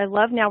 I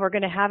love now we're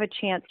going to have a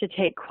chance to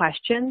take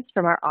questions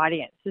from our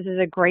audience. This is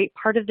a great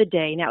part of the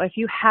day. Now, if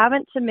you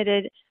haven't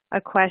submitted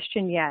a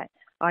question yet,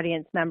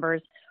 audience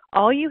members,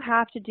 all you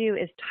have to do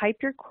is type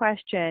your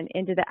question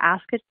into the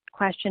Ask a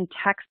Question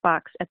text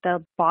box at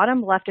the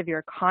bottom left of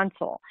your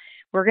console.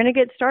 We're going to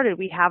get started.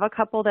 We have a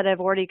couple that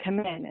have already come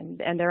in,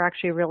 and they're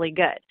actually really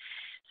good.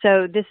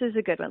 So this is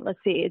a good one. Let's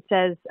see. It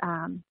says,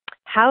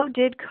 how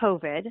did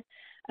COVID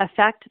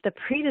affect the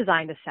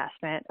pre-designed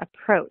assessment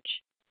approach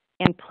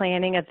and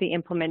planning of the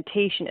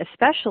implementation,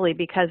 especially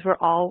because we're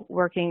all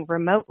working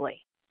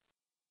remotely?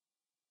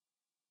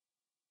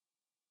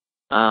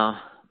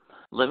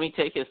 Let me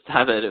take a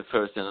stab at it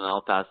first, and then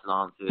I'll pass it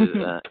on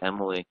to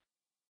Emily.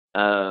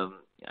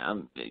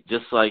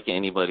 Just like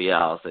anybody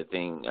else, I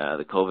think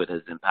the COVID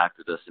has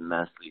impacted us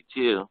immensely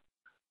too,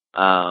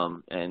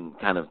 and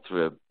kind of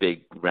threw a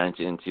big wrench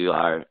into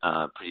our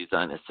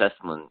pre-design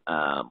assessment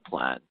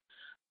plan.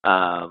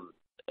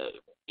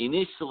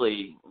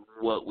 Initially,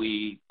 what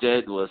we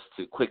did was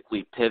to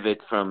quickly pivot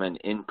from an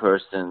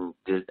in-person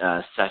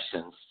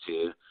sessions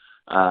to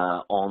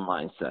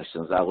online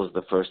sessions. That was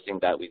the first thing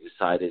that we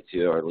decided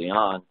to early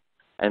on.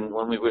 And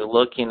when we were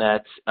looking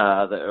at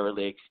the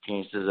early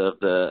experiences of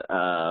the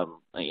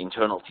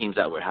internal teams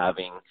that were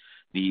having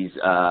these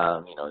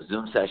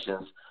Zoom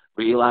sessions,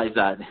 realized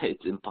that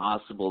it's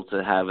impossible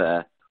to have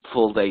a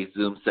full-day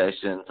Zoom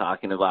session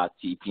talking about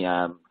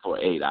TPM for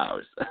 8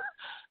 hours.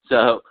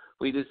 So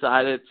we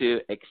decided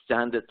to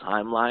extend the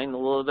timeline a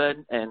little bit,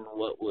 and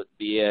what would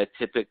be a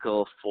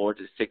typical 4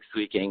 to 6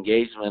 week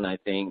engagement, I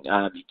think,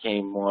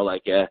 became more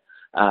like a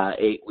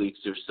 8 weeks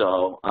or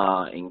so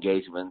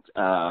engagement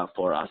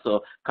for us.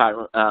 So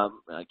Kantar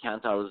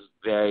was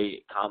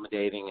very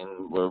accommodating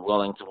and were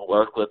willing to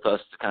work with us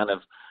to kind of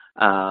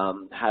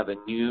have a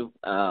new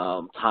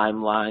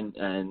timeline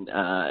and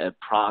a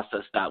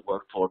process that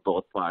worked for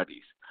both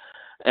parties.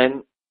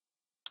 And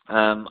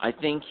I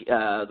think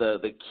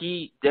the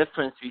key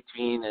difference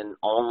between an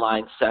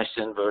online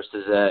session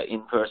versus an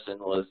in-person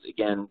was,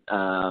 again,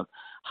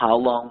 how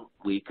long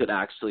we could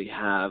actually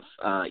have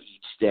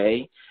each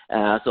day.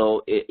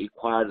 So it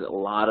required a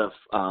lot of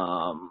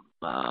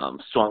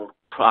strong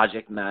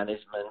project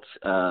management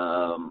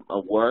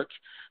work.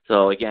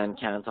 So again,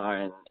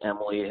 Kantar and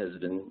Emily has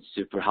been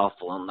super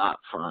helpful on that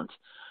front.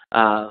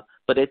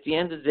 But at the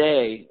end of the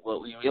day,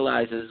 what we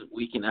realize is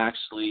we can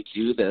actually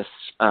do this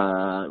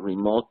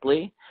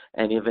remotely.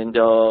 And even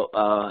though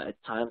at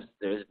times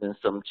there's been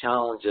some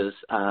challenges,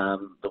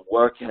 the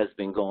work has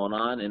been going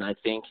on, and I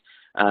think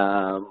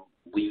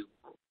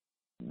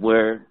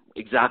we're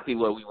exactly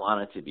where we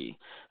wanted to be.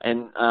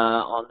 And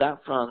on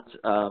that front,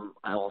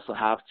 I also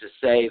have to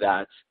say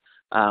that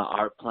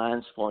our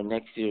plans for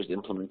next year's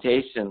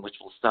implementation, which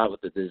will start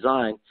with the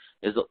design,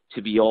 is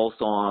to be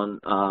also on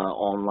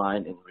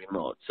online and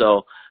remote.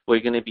 So we're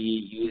going to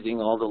be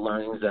using all the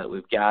learnings that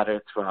we've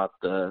gathered throughout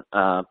the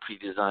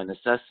pre-design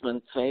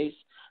assessment phase,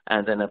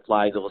 and then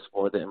apply those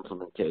for the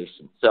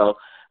implementation. So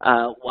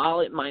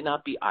while it might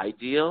not be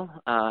ideal,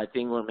 I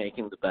think we're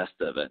making the best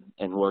of it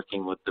and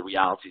working with the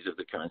realities of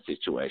the current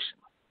situation.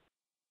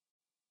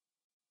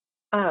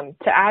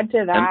 To add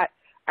to that,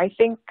 I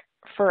think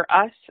for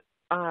us,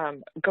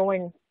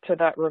 going to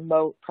that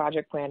remote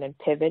project plan and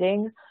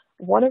pivoting,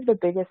 one of the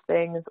biggest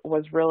things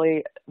was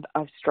really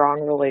a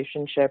strong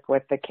relationship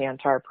with the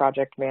Kantar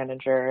project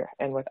manager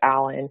and with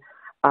Alan,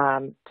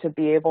 to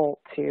be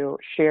able to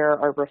share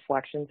our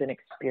reflections and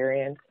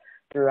experience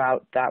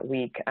throughout that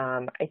week.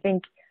 I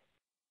think,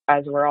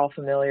 as we're all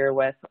familiar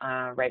with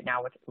right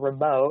now with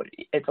remote,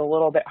 it's a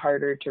little bit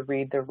harder to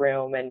read the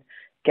room and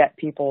get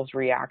people's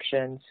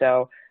reactions.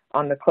 So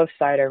on the Clif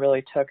side, I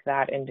really took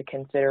that into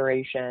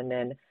consideration,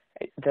 and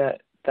the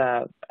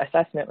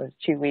assessment was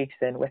 2 weeks,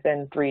 and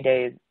within 3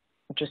 days,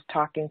 just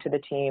talking to the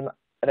team,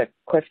 the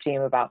Clif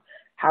team, about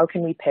how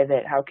can we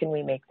pivot, how can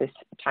we make this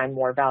time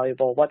more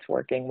valuable, what's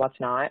working, what's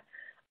not,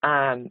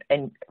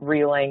 and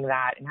relaying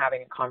that and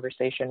having a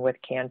conversation with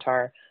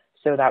Kantar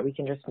so that we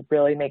can just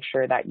really make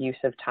sure that use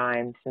of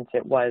time, since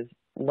it was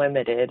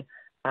limited,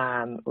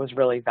 was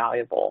really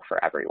valuable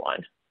for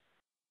everyone.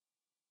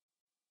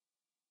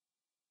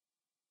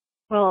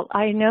 Well,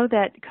 I know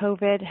that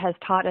COVID has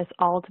taught us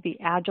all to be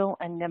agile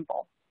and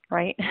nimble,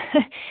 right?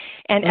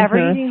 And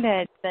everything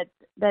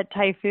that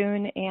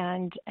Typhoon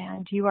and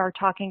you are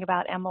talking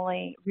about,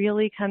 Emily,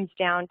 really comes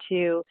down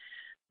to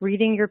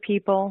reading your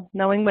people,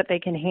 knowing what they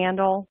can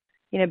handle,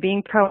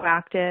 being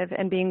proactive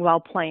and being well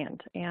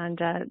planned. And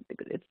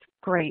it's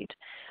great.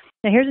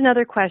 Now, here's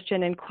another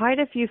question, and quite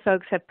a few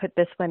folks have put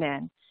this one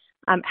in.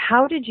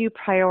 How did you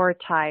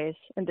prioritize,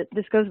 and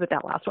this goes with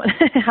that last one,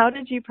 how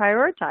did you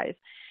prioritize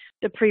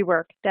the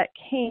pre-work that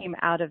came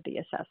out of the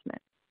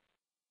assessment?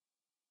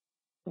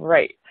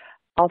 Right.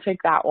 I'll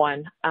take that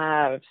one.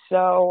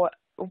 So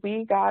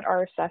we got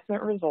our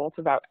assessment results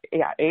about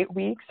 8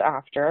 weeks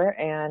after,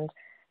 and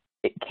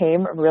it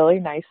came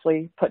really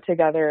nicely put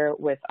together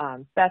with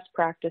best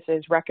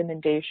practices,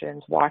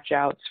 recommendations, watch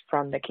outs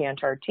from the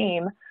Kantar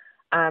team.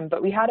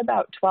 But we had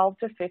about 12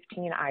 to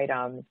 15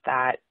 items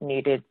that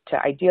needed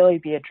to ideally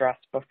be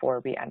addressed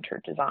before we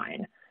entered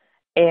design.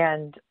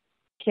 And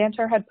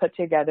Kantar had put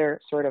together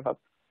sort of a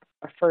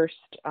first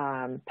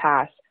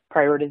pass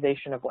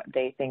prioritization of what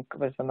they think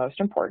was the most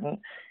important.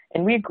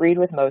 And we agreed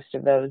with most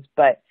of those,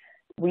 but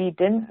we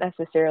didn't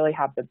necessarily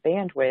have the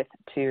bandwidth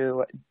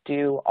to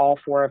do all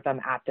 4 of them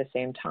at the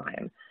same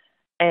time.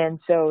 And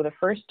so the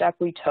first step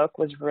we took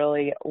was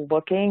really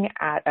looking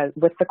at,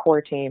 with the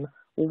core team,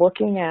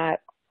 looking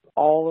at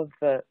all of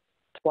the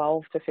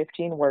 12 to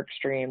 15 work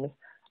streams,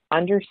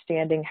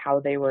 understanding how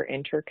they were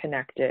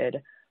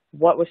interconnected,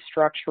 what was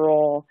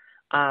structural,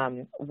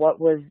 what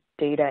was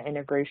data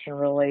integration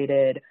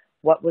related,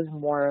 what was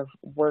more of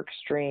work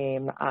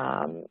stream,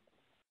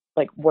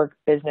 like work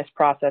business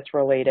process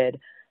related.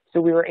 So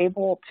we were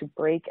able to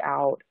break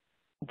out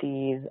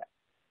these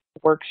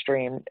work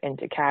streams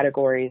into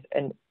categories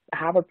and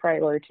have a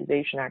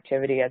prioritization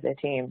activity as a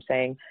team,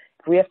 saying,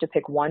 if we have to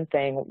pick one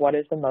thing, what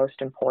is the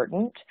most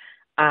important?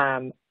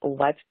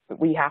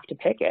 We have to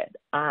pick it.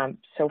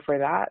 So for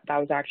that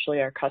was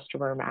actually our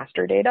customer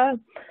master data.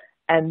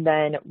 And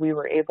then we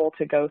were able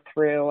to go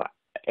through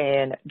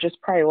and just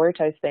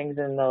prioritize things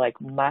in the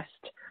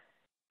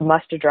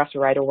must address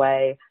right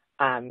away,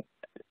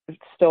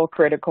 still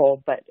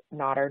critical, but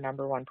not our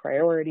number one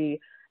priority.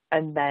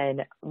 And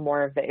then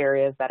more of the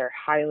areas that are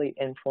highly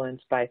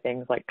influenced by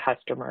things like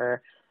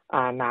customer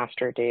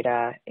master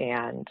data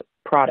and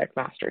product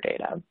master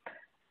data.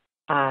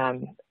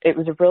 It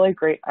was a really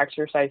great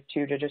exercise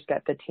too, to just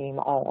get the team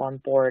all on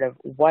board of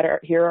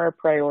here are our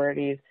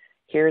priorities,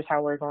 here's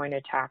how we're going to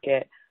attack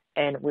it.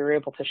 And we were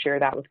able to share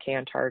that with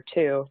Kantar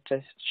too, to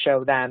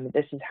show them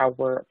this is how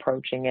we're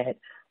approaching it.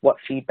 What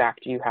feedback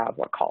do you have?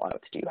 What call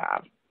outs do you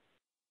have?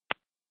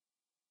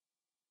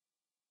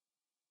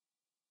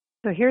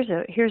 So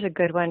here's a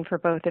good one for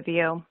both of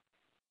you.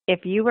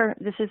 If you were,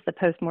 this is the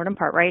postmortem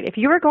part, right? If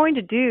you were going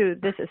to do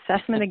this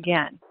assessment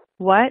again,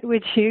 what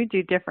would you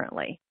do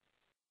differently?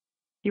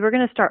 You were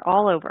going to start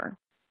all over,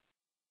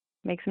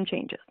 make some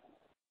changes.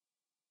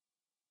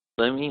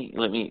 Let me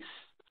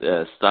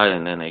start,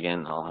 and then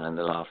again I'll hand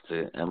it off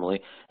to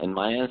Emily. And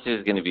my answer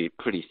is going to be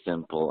pretty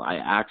simple. I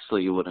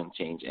actually wouldn't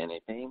change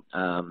anything.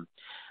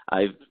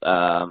 I've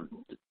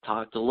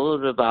talked a little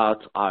bit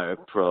about our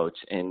approach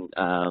in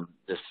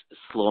this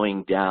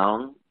slowing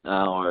down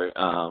or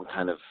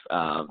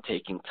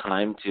taking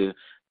time to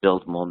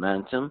build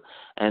momentum,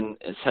 and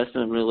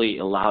assessment really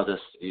allowed us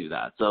to do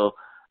that. So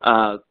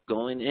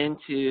going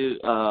into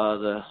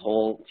the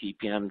whole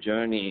TPM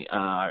journey,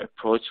 our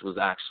approach was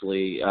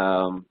actually,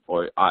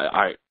 or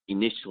our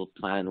initial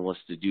plan was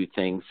to do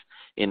things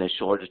in a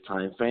shorter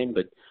time frame,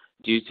 but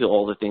due to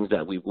all the things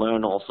that we've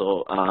learned,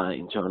 also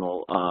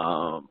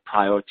internal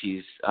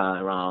priorities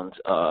around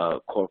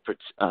corporate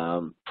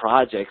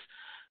projects,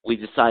 we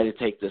decided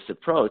to take this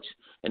approach.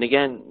 And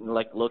again,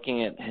 like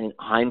looking at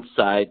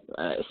hindsight,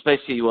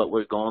 especially what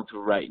we're going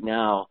through right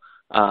now,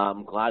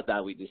 I'm glad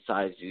that we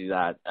decided to do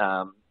that.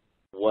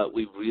 What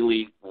we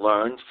really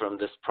learned from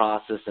this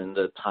process and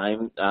the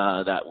time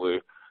that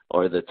we're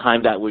or the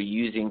time that we're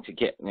using to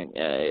get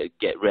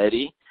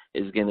ready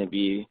is going to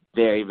be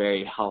very,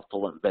 very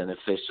helpful and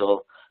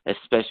beneficial,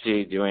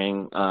 especially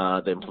during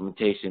the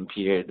implementation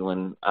period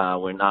when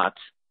we're not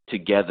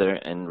together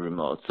and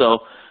remote. So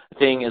I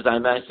think, as I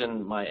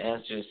mentioned, my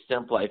answer is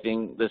simple. I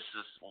think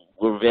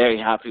we're very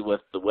happy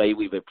with the way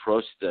we've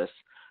approached this.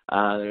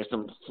 There's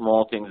some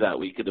small things that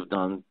we could have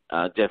done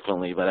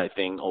differently, but I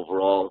think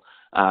overall,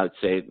 I would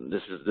say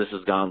this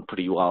has gone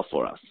pretty well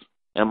for us.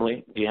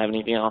 Emily, do you have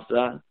anything else to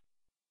add?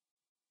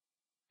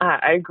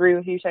 I agree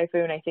with you,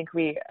 Typhoon. I think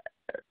we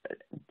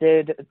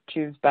did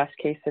choose best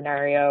case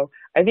scenario.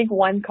 I think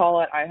one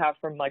call out I have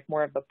from like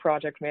more of the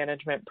project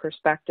management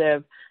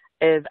perspective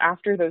is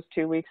after those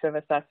 2 weeks of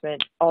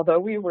assessment, although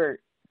we were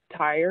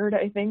tired,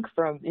 I think,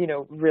 from,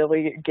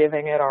 really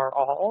giving it our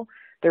all,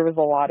 there was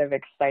a lot of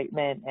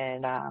excitement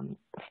and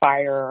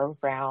fire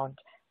around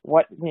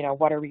what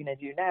are we going to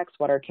do next?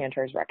 What are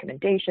Kantar's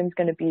recommendations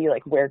going to be?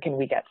 Like, where can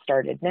we get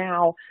started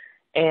now?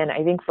 And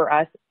I think for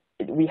us,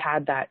 we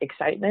had that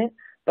excitement,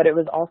 but it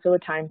was also a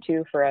time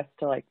too for us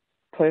to like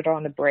put it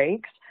on the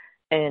brakes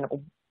and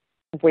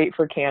wait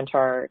for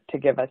Kantar to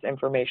give us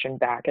information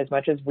back. As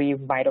much as we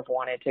might have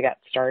wanted to get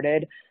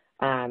started,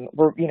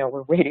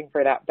 we're waiting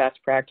for that best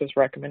practice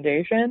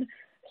recommendation.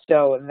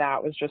 So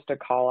that was just a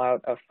call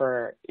out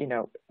for,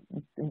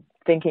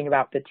 thinking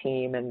about the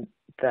team and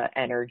the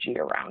energy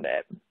around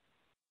it.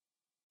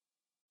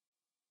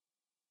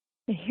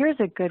 Here's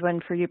a good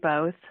one for you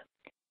both.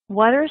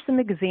 What are some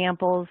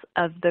examples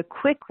of the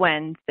quick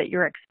wins that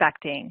you're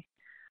expecting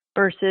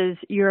versus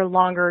your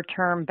longer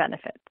term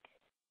benefits,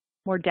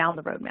 more down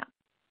the roadmap?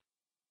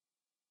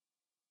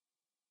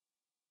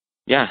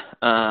 Yeah,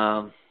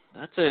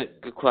 that's a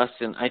good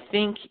question. I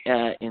think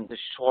in the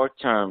short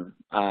term,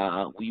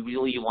 we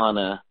really want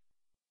to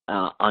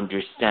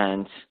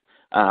understand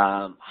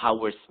how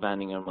we're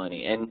spending our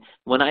money. And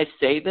when I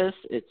say this,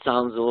 it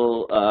sounds a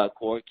little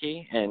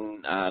quirky,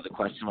 and the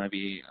question might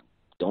be,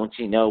 don't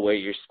you know where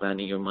you're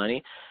spending your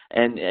money?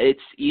 And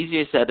it's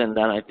easier said than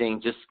done. I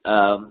think just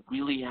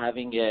really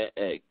having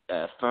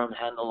a firm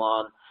handle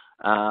on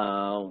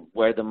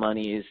where the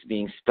money is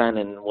being spent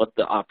and what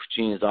the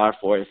opportunities are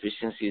for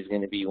efficiency is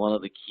going to be one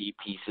of the key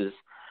pieces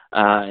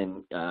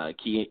and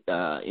key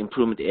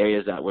improvement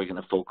areas that we're going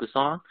to focus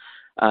on.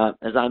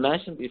 As I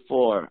mentioned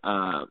before,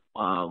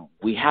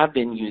 we have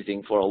been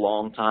using for a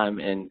long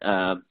time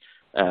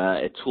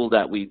a tool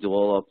that we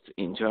developed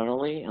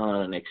internally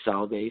on an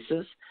Excel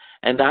basis.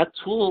 And that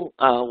tool,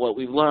 what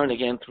we've learned,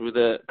 again, through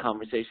the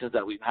conversations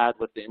that we've had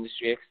with the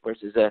industry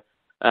experts, is a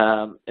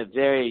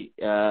very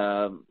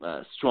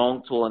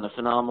strong tool and a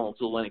phenomenal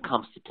tool when it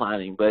comes to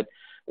planning. But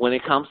when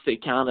it comes to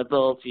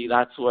accountability,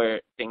 that's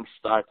where things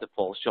start to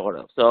fall short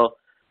of. So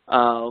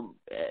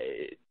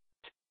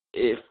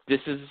if this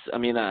is,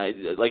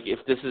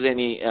 if this is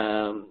any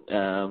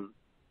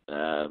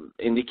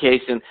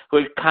indication,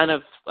 we're kind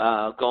of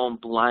going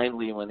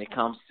blindly when it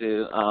comes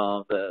to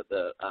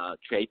the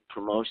trade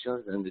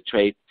promotions and the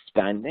trade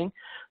spending.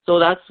 So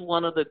that's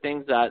one of the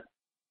things that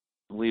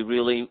we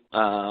really,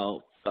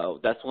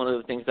 that's one of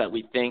the things that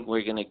we think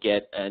we're going to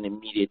get an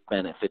immediate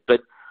benefit.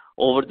 But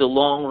over the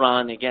long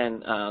run,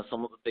 again,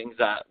 some of the things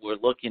that we're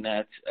looking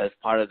at as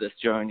part of this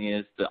journey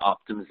is the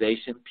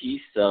optimization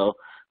piece. So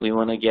we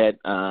want to get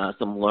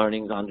some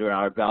learnings under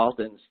our belt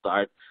and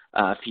start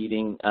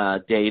feeding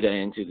data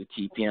into the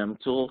TPM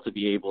tool to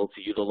be able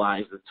to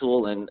utilize the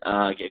tool and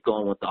get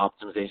going with the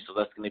optimization. So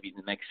that's going to be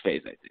the next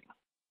phase, I think.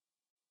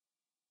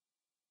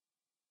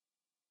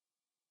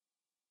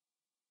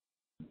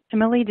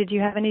 Emily, did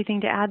you have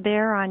anything to add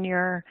there on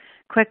your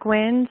quick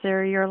wins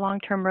or your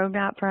long-term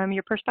roadmap from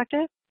your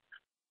perspective?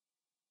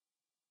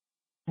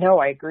 No,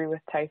 I agree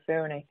with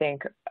Typhoon. I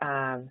think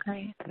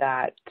Great.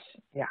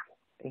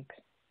 Thanks.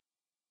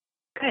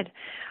 Good.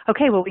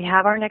 Okay, well, we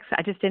have our next,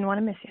 I just didn't want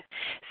to miss you.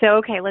 So,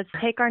 okay, let's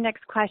take our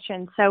next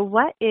question. So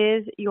what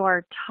is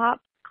your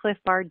top Clif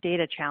Bar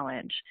data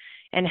challenge,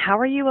 and how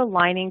are you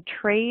aligning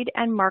trade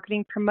and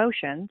marketing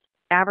promotions,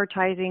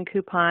 advertising,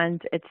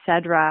 coupons, et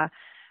cetera,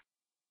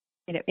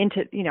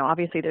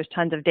 obviously there's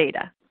tons of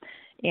data.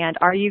 And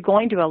are you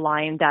going to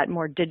align that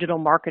more digital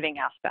marketing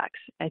aspects,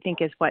 I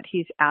think is what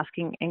he's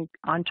asking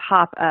on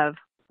top of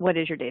what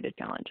is your data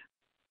challenge?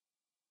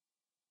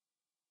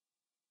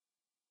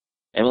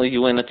 Emily,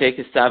 you want to take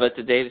a stab at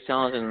the data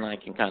challenge and I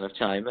can kind of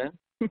chime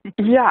in?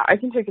 Yeah, I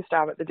can take a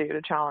stab at the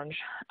data challenge.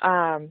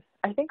 I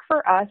think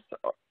for us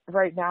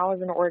right now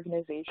as an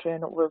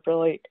organization, we're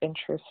really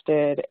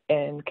interested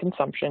in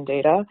consumption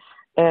data,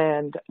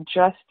 and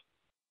just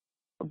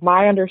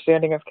my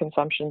understanding of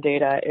consumption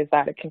data is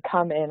that it can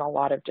come in a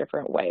lot of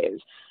different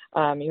ways.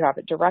 You have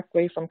it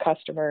directly from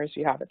customers,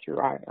 you have it through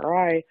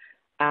IRI,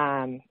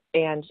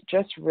 and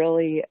just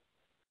really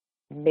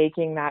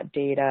making that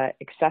data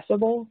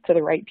accessible to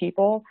the right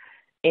people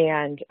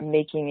and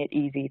making it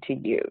easy to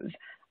use.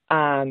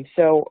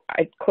 So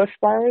at Clif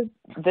Bar,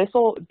 this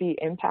will be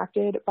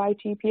impacted by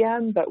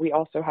TPM, but we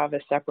also have a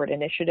separate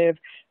initiative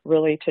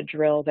really to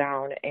drill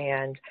down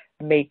and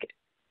make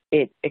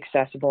it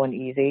accessible and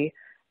easy.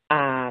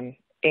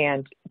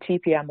 And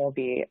TPM will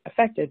be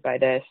affected by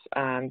this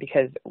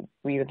because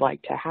we would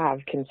like to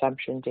have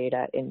consumption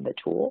data in the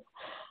tool.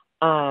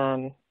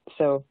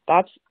 So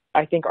that's,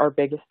 I think, our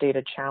biggest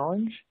data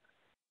challenge.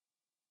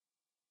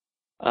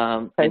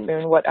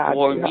 Typhoon, what adds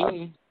do you have?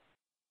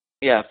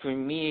 Yeah, for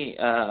me,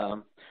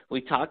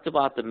 we talked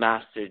about the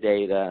master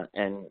data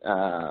and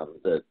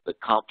the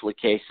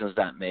complications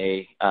that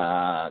may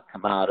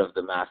come out of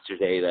the master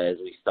data as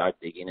we start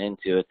digging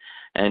into it.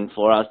 And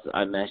for us,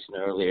 I mentioned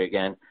earlier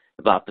again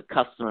about the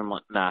customer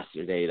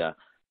master data.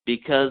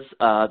 Because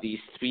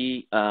these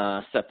three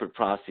separate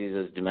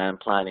processes, demand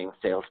planning,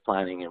 sales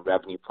planning, and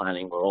revenue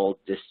planning, were all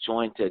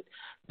disjointed,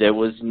 there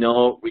was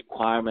no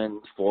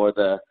requirement for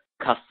the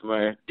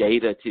customer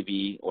data to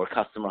be, or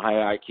customer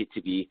hierarchy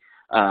to be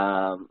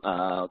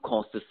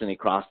consistent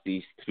across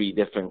these three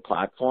different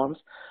platforms.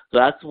 So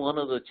that's one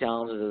of the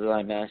challenges, as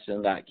I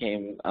mentioned, that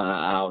came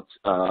out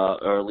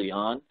early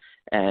on.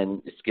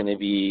 And it's going to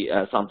be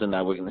something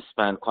that we're going to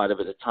spend quite a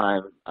bit of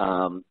time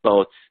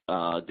both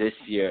this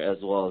year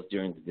as well as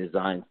during the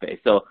design phase.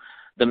 So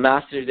the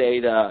master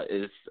data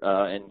is,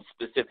 and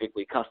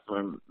specifically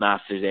customer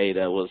master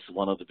data, was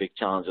one of the big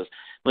challenges.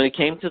 When it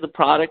came to the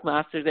product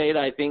master data,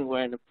 I think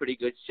we're in a pretty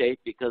good shape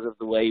because of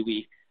the way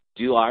we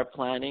do our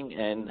planning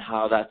and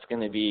how that's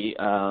going to be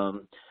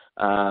done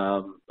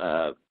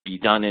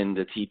in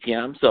the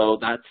TPM. So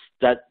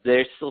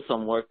there's still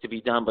some work to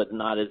be done, but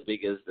not as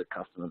big as the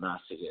customer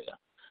master data.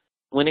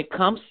 When it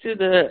comes to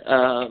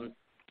the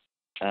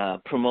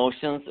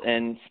promotions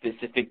and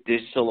specific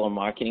digital or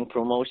marketing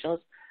promotions,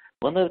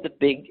 one of the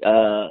big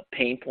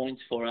pain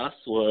points for us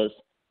was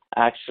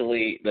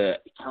actually the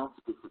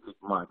account-specific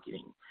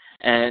marketing.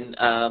 And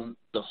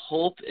the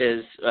hope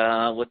is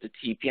with the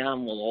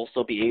TPM, we'll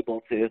also be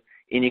able to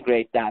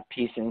integrate that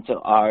piece into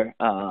our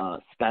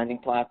spending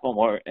platform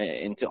or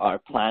into our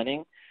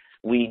planning.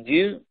 We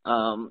do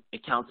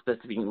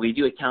we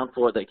do account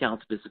for the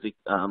account-specific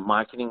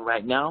marketing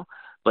right now,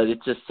 but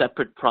it's a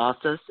separate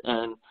process,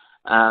 and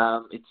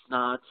it's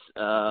not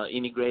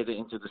integrated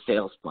into the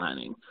sales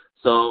planning.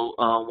 So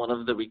one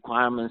of the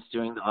requirements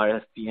during the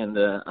RFP and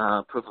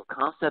the proof of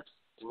concept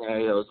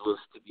scenarios was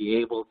to be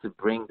able to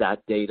bring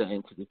that data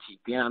into the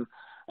TPM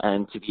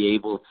and to be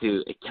able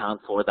to account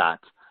for that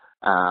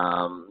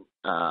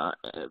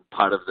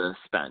part of the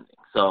spending.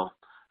 So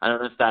I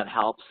don't know if that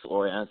helps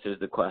or answers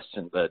the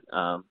question, but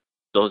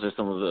those are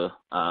some of the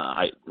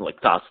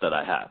thoughts that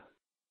I have.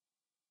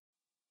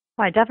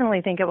 Well, I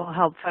definitely think it will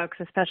help folks,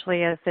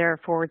 especially as they're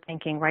forward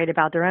thinking, right,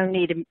 about their own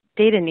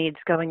data needs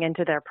going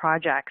into their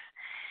projects.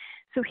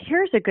 So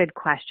here's a good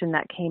question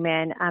that came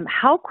in.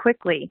 How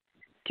quickly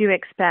do you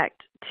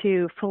expect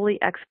to fully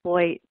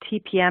exploit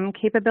TPM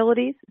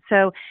capabilities?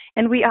 So,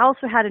 and we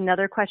also had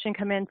another question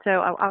come in, so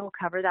I will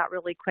cover that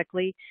really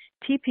quickly.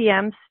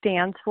 TPM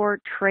stands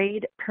for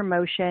Trade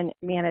Promotion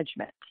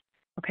Management.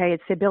 Okay,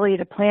 it's the ability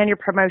to plan your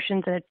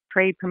promotions in a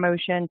trade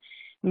promotion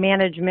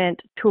management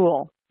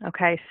tool.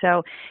 Okay,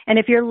 so, and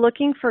if you're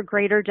looking for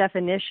greater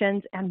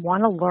definitions and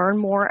want to learn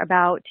more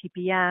about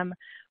TPM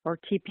or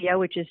TPO,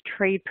 which is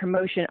Trade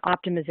Promotion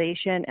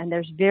Optimization, and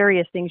there's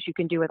various things you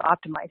can do with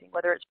optimizing,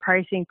 whether it's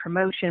pricing,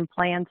 promotion,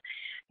 plans,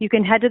 you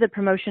can head to the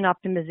Promotion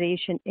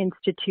Optimization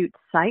Institute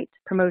site,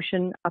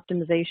 Promotion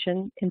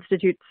Optimization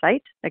Institute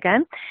site,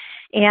 again.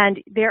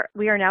 And there,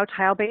 we are now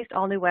tile-based,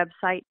 all new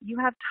website. You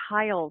have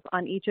tiles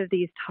on each of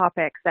these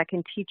topics that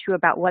can teach you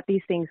about what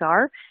these things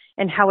are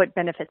and how it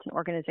benefits an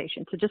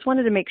organization. So just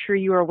wanted to make sure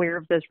you are aware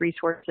of those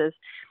resources.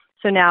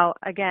 So now,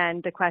 again,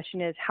 the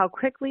question is, how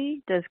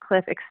quickly does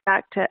Clif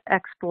expect to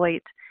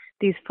exploit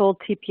these full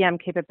TPM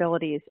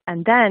capabilities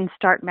and then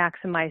start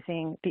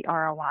maximizing the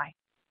ROI?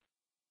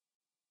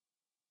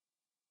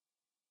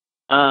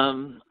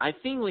 I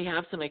think we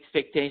have some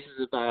expectations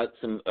about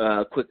some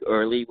quick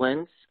early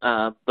wins,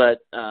 but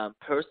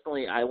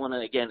personally, I want to,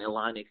 again,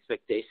 align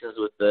expectations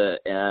with the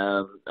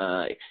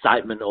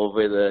excitement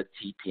over the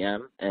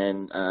TPM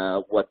and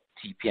what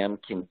TPM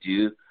can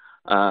do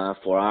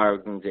for our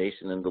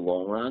organization in the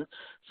long run.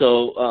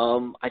 So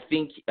I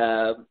think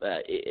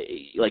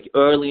like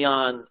early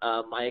on,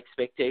 my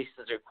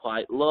expectations are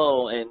quite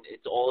low, and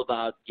it's all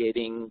about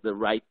getting the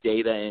right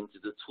data into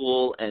the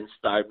tool and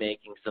start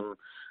making some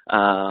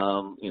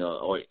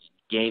or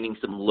gaining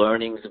some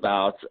learnings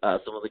about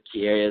some of the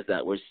key areas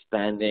that we're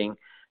spending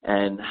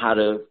and how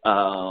to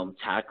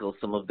tackle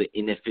some of the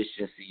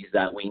inefficiencies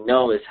that we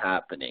know is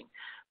happening.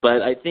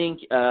 But I think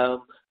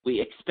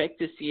we expect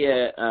to see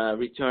a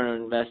return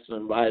on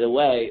investment right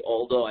away,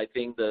 although I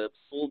think the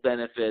full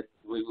benefit,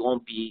 we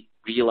won't be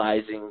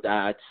realizing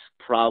that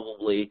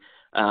probably,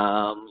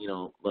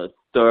 the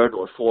third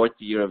or fourth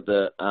year of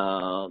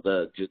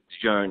the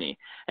journey.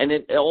 And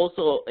it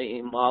also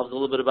involves a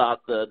little bit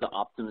about the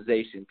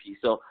optimization piece.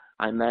 So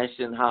I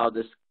mentioned how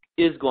this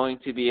is going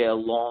to be a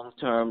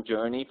long-term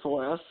journey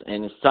for us,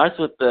 and it starts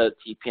with the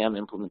TPM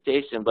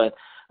implementation, but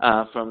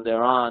from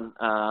there on,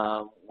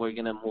 we're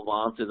going to move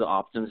on to the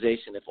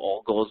optimization if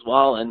all goes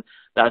well, and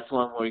that's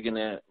when we're going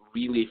to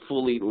really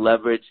fully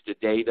leverage the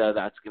data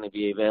that's going to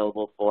be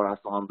available for us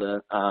on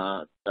the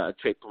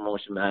trade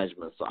promotion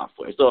management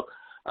software. So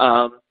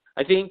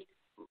I think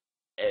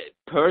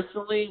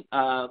personally,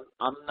 I'm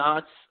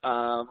not.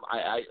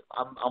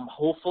 I'm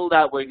hopeful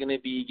that we're going to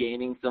be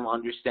gaining some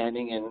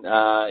understanding, and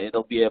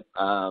it'll be a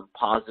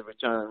positive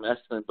return on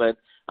investment. But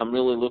I'm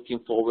really looking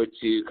forward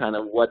to kind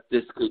of what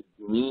this could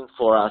mean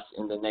for us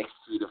in the next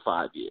 3 to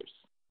 5 years.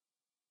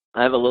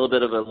 I have a little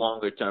bit of a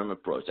longer-term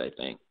approach, I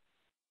think.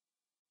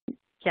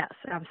 Yes,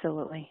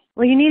 absolutely.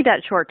 Well, you need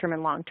that short-term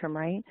and long-term,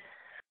 right?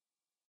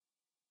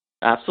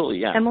 Absolutely,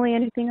 yeah. Emily,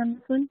 anything on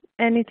this one?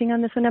 Anything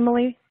on this one,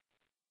 Emily?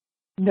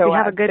 No, we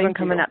have a good one thank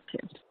coming you. up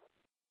too.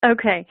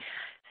 Okay,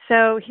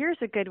 so here's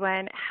a good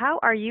one. How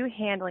are you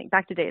handling,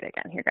 back to data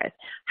again here, guys.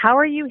 How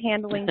are you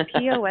handling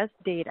POS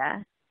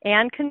data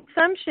and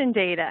consumption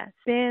data,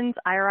 SINS,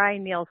 IRI,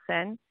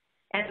 Nielsen,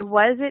 and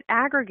was it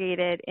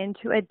aggregated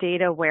into a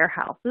data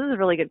warehouse? This is a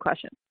really good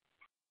question.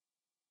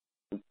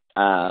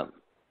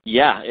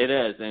 Yeah, it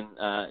is, and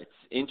it's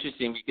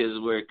interesting because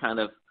we're kind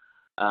of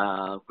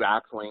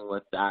grappling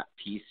with that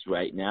piece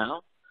right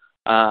now.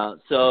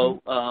 The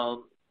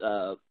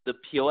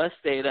POS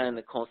data and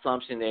the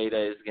consumption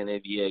data is going to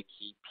be a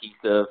key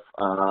piece of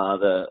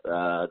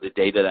the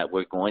data that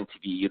we're going to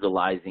be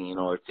utilizing in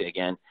order to,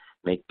 again,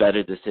 make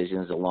better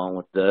decisions along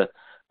with the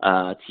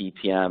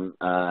TPM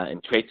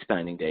and trade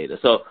spending data.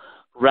 So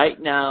right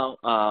now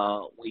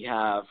we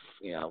have,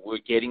 we're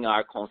getting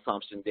our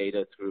consumption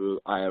data through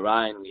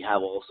IRI, and we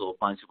have also a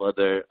bunch of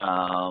other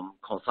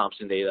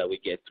consumption data that we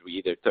get through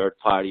either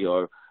third-party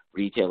or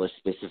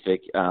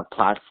retailer-specific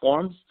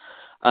platforms.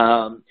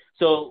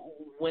 So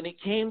when it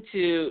came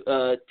to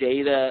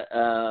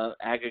data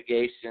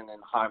aggregation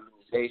and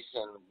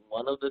harmonization,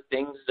 one of the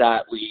things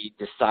that we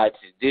decided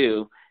to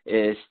do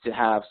is to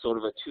have sort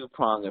of a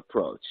two-pronged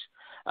approach.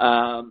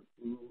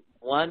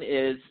 One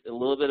is a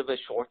little bit of a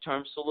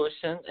short-term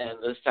solution, and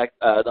the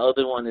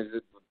other one is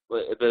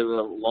a bit of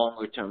a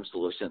longer-term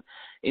solution.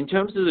 In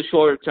terms of the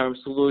shorter-term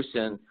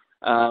solution,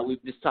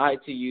 we've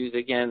decided to use,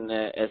 again,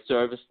 a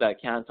service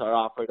that Kantar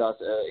offered us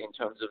in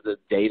terms of the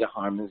data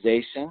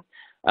harmonization,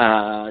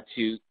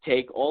 to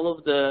take all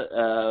of the,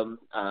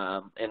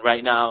 and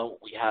right now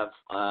we have,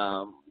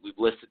 we've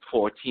listed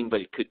 14,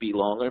 but it could be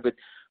longer, but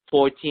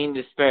 14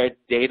 disparate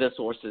data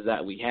sources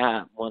that we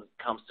have when it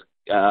comes to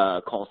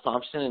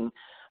consumption,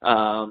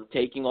 and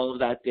taking all of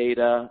that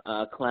data,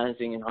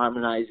 cleansing and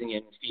harmonizing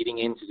and feeding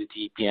into the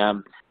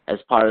TPM as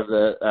part of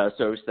the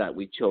service that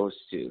we chose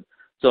to.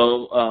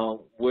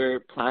 So we're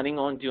planning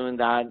on doing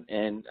that,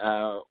 and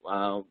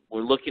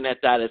we're looking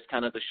at that as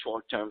kind of the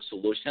short-term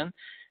solution.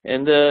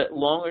 In the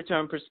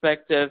longer-term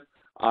perspective,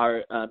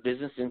 our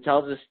business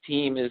intelligence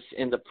team is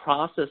in the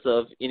process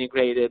of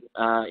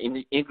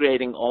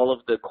integrating all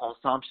of the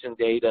consumption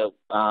data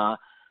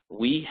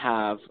we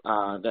have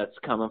that's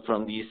coming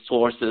from these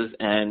sources,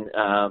 and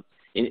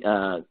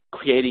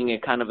creating a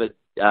kind of a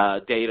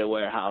data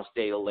warehouse,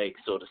 data lake,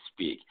 so to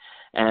speak.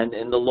 And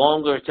in the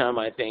longer term,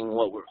 I think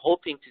what we're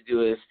hoping to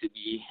do is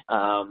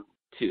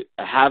to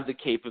have the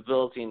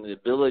capability and the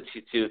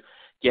ability to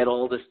get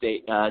all this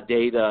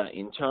data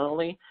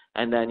internally,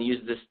 and then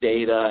use this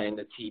data in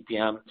the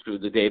TPM through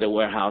the data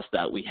warehouse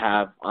that we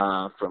have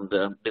from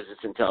the business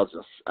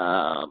intelligence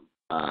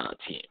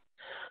team.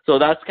 So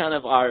that's kind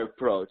of our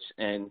approach.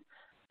 And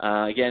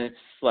again, it's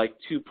like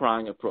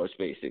two-pronged approach,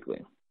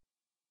 basically.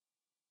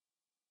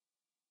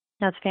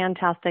 That's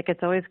fantastic.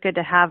 It's always good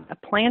to have a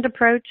planned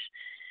approach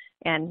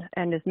and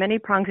as many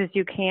prongs as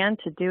you can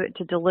to do it,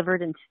 to deliver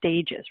it in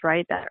stages,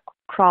 right? That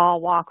crawl,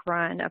 walk,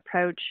 run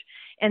approach.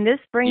 And this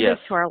brings us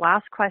to our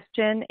last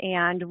question,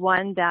 and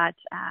one that,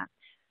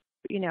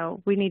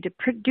 we need to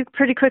do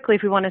pretty quickly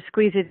if we want to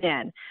squeeze it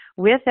in.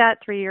 With that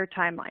 3-year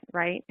timeline,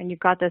 right? And you've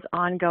got this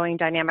ongoing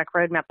dynamic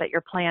roadmap that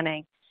you're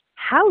planning.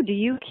 How do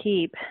you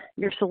keep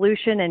your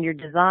solution and your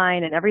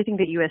design and everything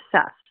that you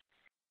assessed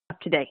up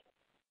to date,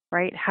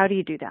 right? How do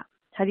you do that?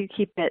 How do you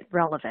keep it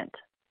relevant?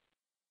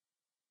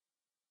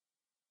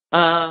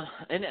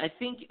 And I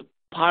think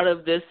part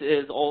of this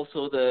is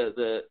also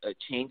the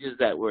changes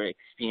that we're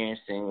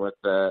experiencing with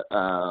the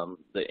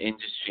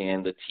industry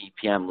and the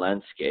TPM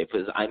landscape.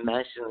 As I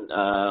mentioned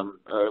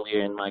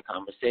earlier in my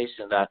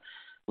conversation, that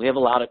we have a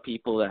lot of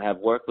people that have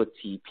worked with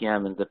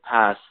TPM in the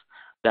past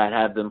that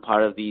have been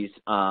part of these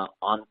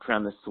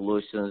on-premise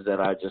solutions that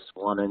are just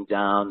one and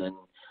down, and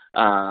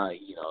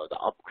the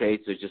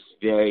upgrades are just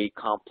very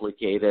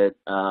complicated,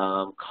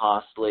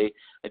 costly.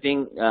 I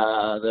think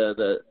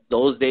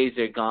those days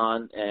are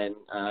gone, and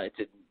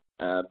it's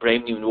a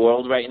brave new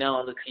world right now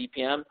on the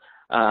TPM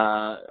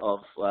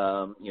of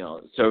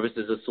service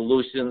as a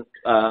solution,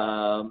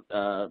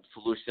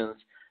 solutions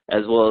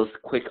as well as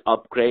quick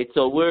upgrades.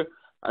 So we're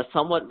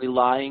somewhat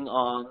relying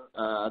on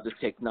the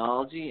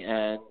technology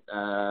and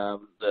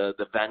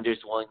the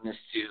vendors' willingness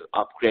to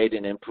upgrade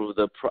and improve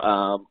the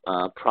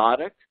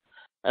product.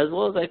 As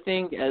well as I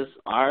think as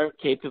our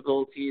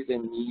capabilities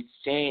and needs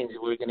change,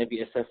 we're going to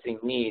be assessing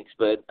needs.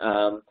 But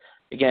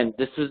again,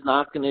 this is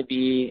not going to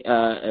be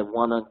a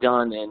one and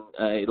done, and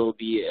it'll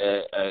be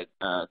a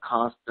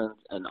constant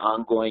and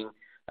ongoing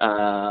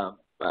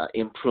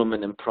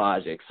improvement in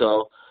projects.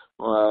 So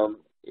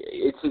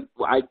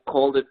I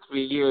called it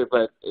 3 years,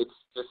 but it's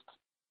just,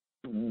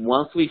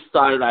 once we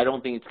started, I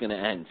don't think it's going to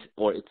end,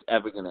 or it's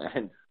ever going to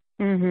end.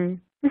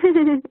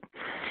 Mm-hmm.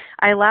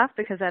 I laugh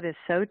because that is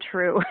so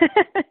true,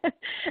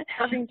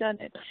 having done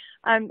it.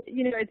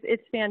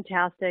 It's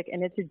fantastic,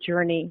 and it's a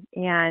journey.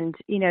 And,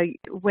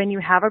 when you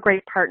have a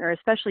great partner,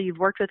 especially you've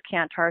worked with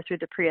Kantar through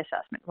the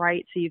pre-assessment,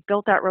 right? So you've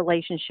built that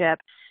relationship.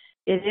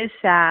 It is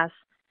SaaS.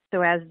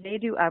 So as they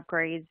do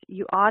upgrades,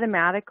 you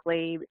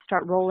automatically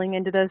start rolling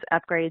into those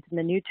upgrades and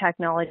the new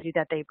technology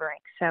that they bring.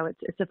 So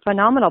it's a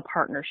phenomenal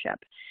partnership.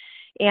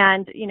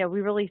 And,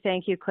 we really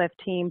thank you, Clif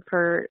team,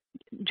 for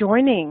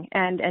joining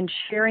and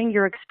sharing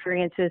your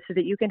experiences so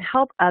that you can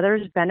help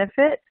others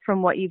benefit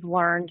from what you've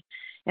learned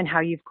and how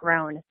you've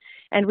grown.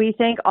 And we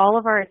thank all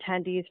of our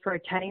attendees for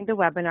attending the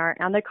webinar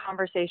and the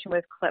conversation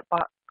with Clif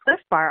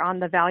Bar on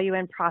the value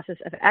and process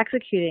of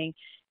executing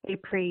a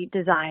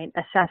pre-design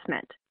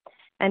assessment.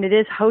 And it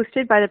is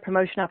hosted by the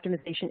Promotion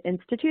Optimization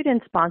Institute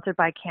and sponsored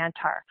by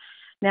Kantar.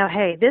 Now,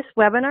 hey, this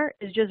webinar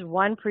is just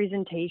one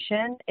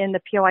presentation in the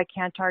POI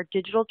Kantar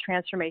Digital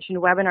Transformation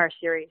webinar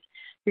series.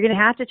 You're going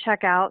to have to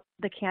check out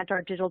the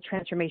Kantar Digital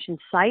Transformation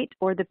site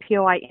or the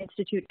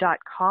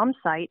poiinstitute.com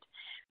site,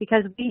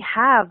 because we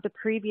have the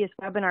previous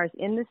webinars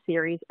in the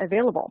series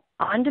available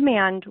on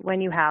demand when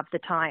you have the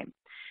time.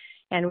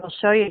 And we'll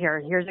show you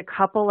here. Here's a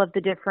couple of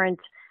the different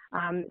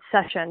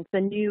sessions: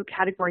 the new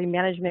category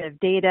management of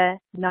data,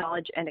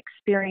 knowledge, and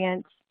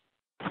experience;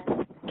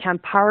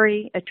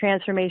 Campari, a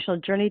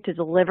transformational journey to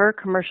deliver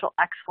commercial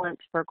excellence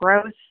for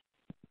growth;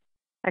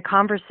 a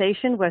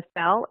conversation with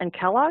Bell and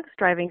Kellogg's,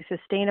 driving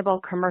sustainable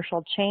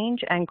commercial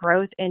change and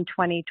growth in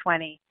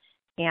 2020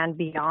 and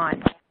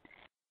beyond.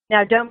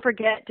 Now, don't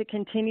forget to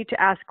continue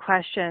to ask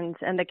questions,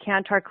 and the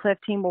Kantar Clif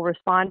team will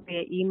respond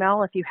via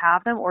email if you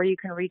have them, or you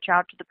can reach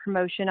out to the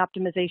Promotion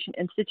Optimization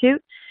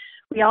Institute.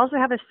 We also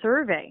have a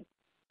survey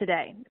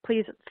today.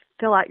 Please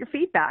fill out your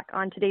feedback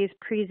on today's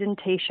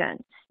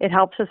presentation. It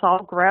helps us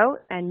all grow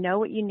and know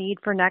what you need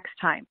for next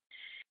time.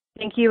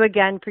 Thank you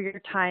again for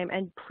your time,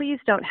 and please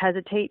don't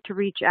hesitate to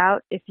reach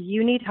out if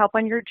you need help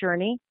on your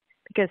journey,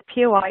 because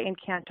POI and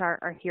Kantar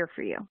are here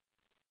for you.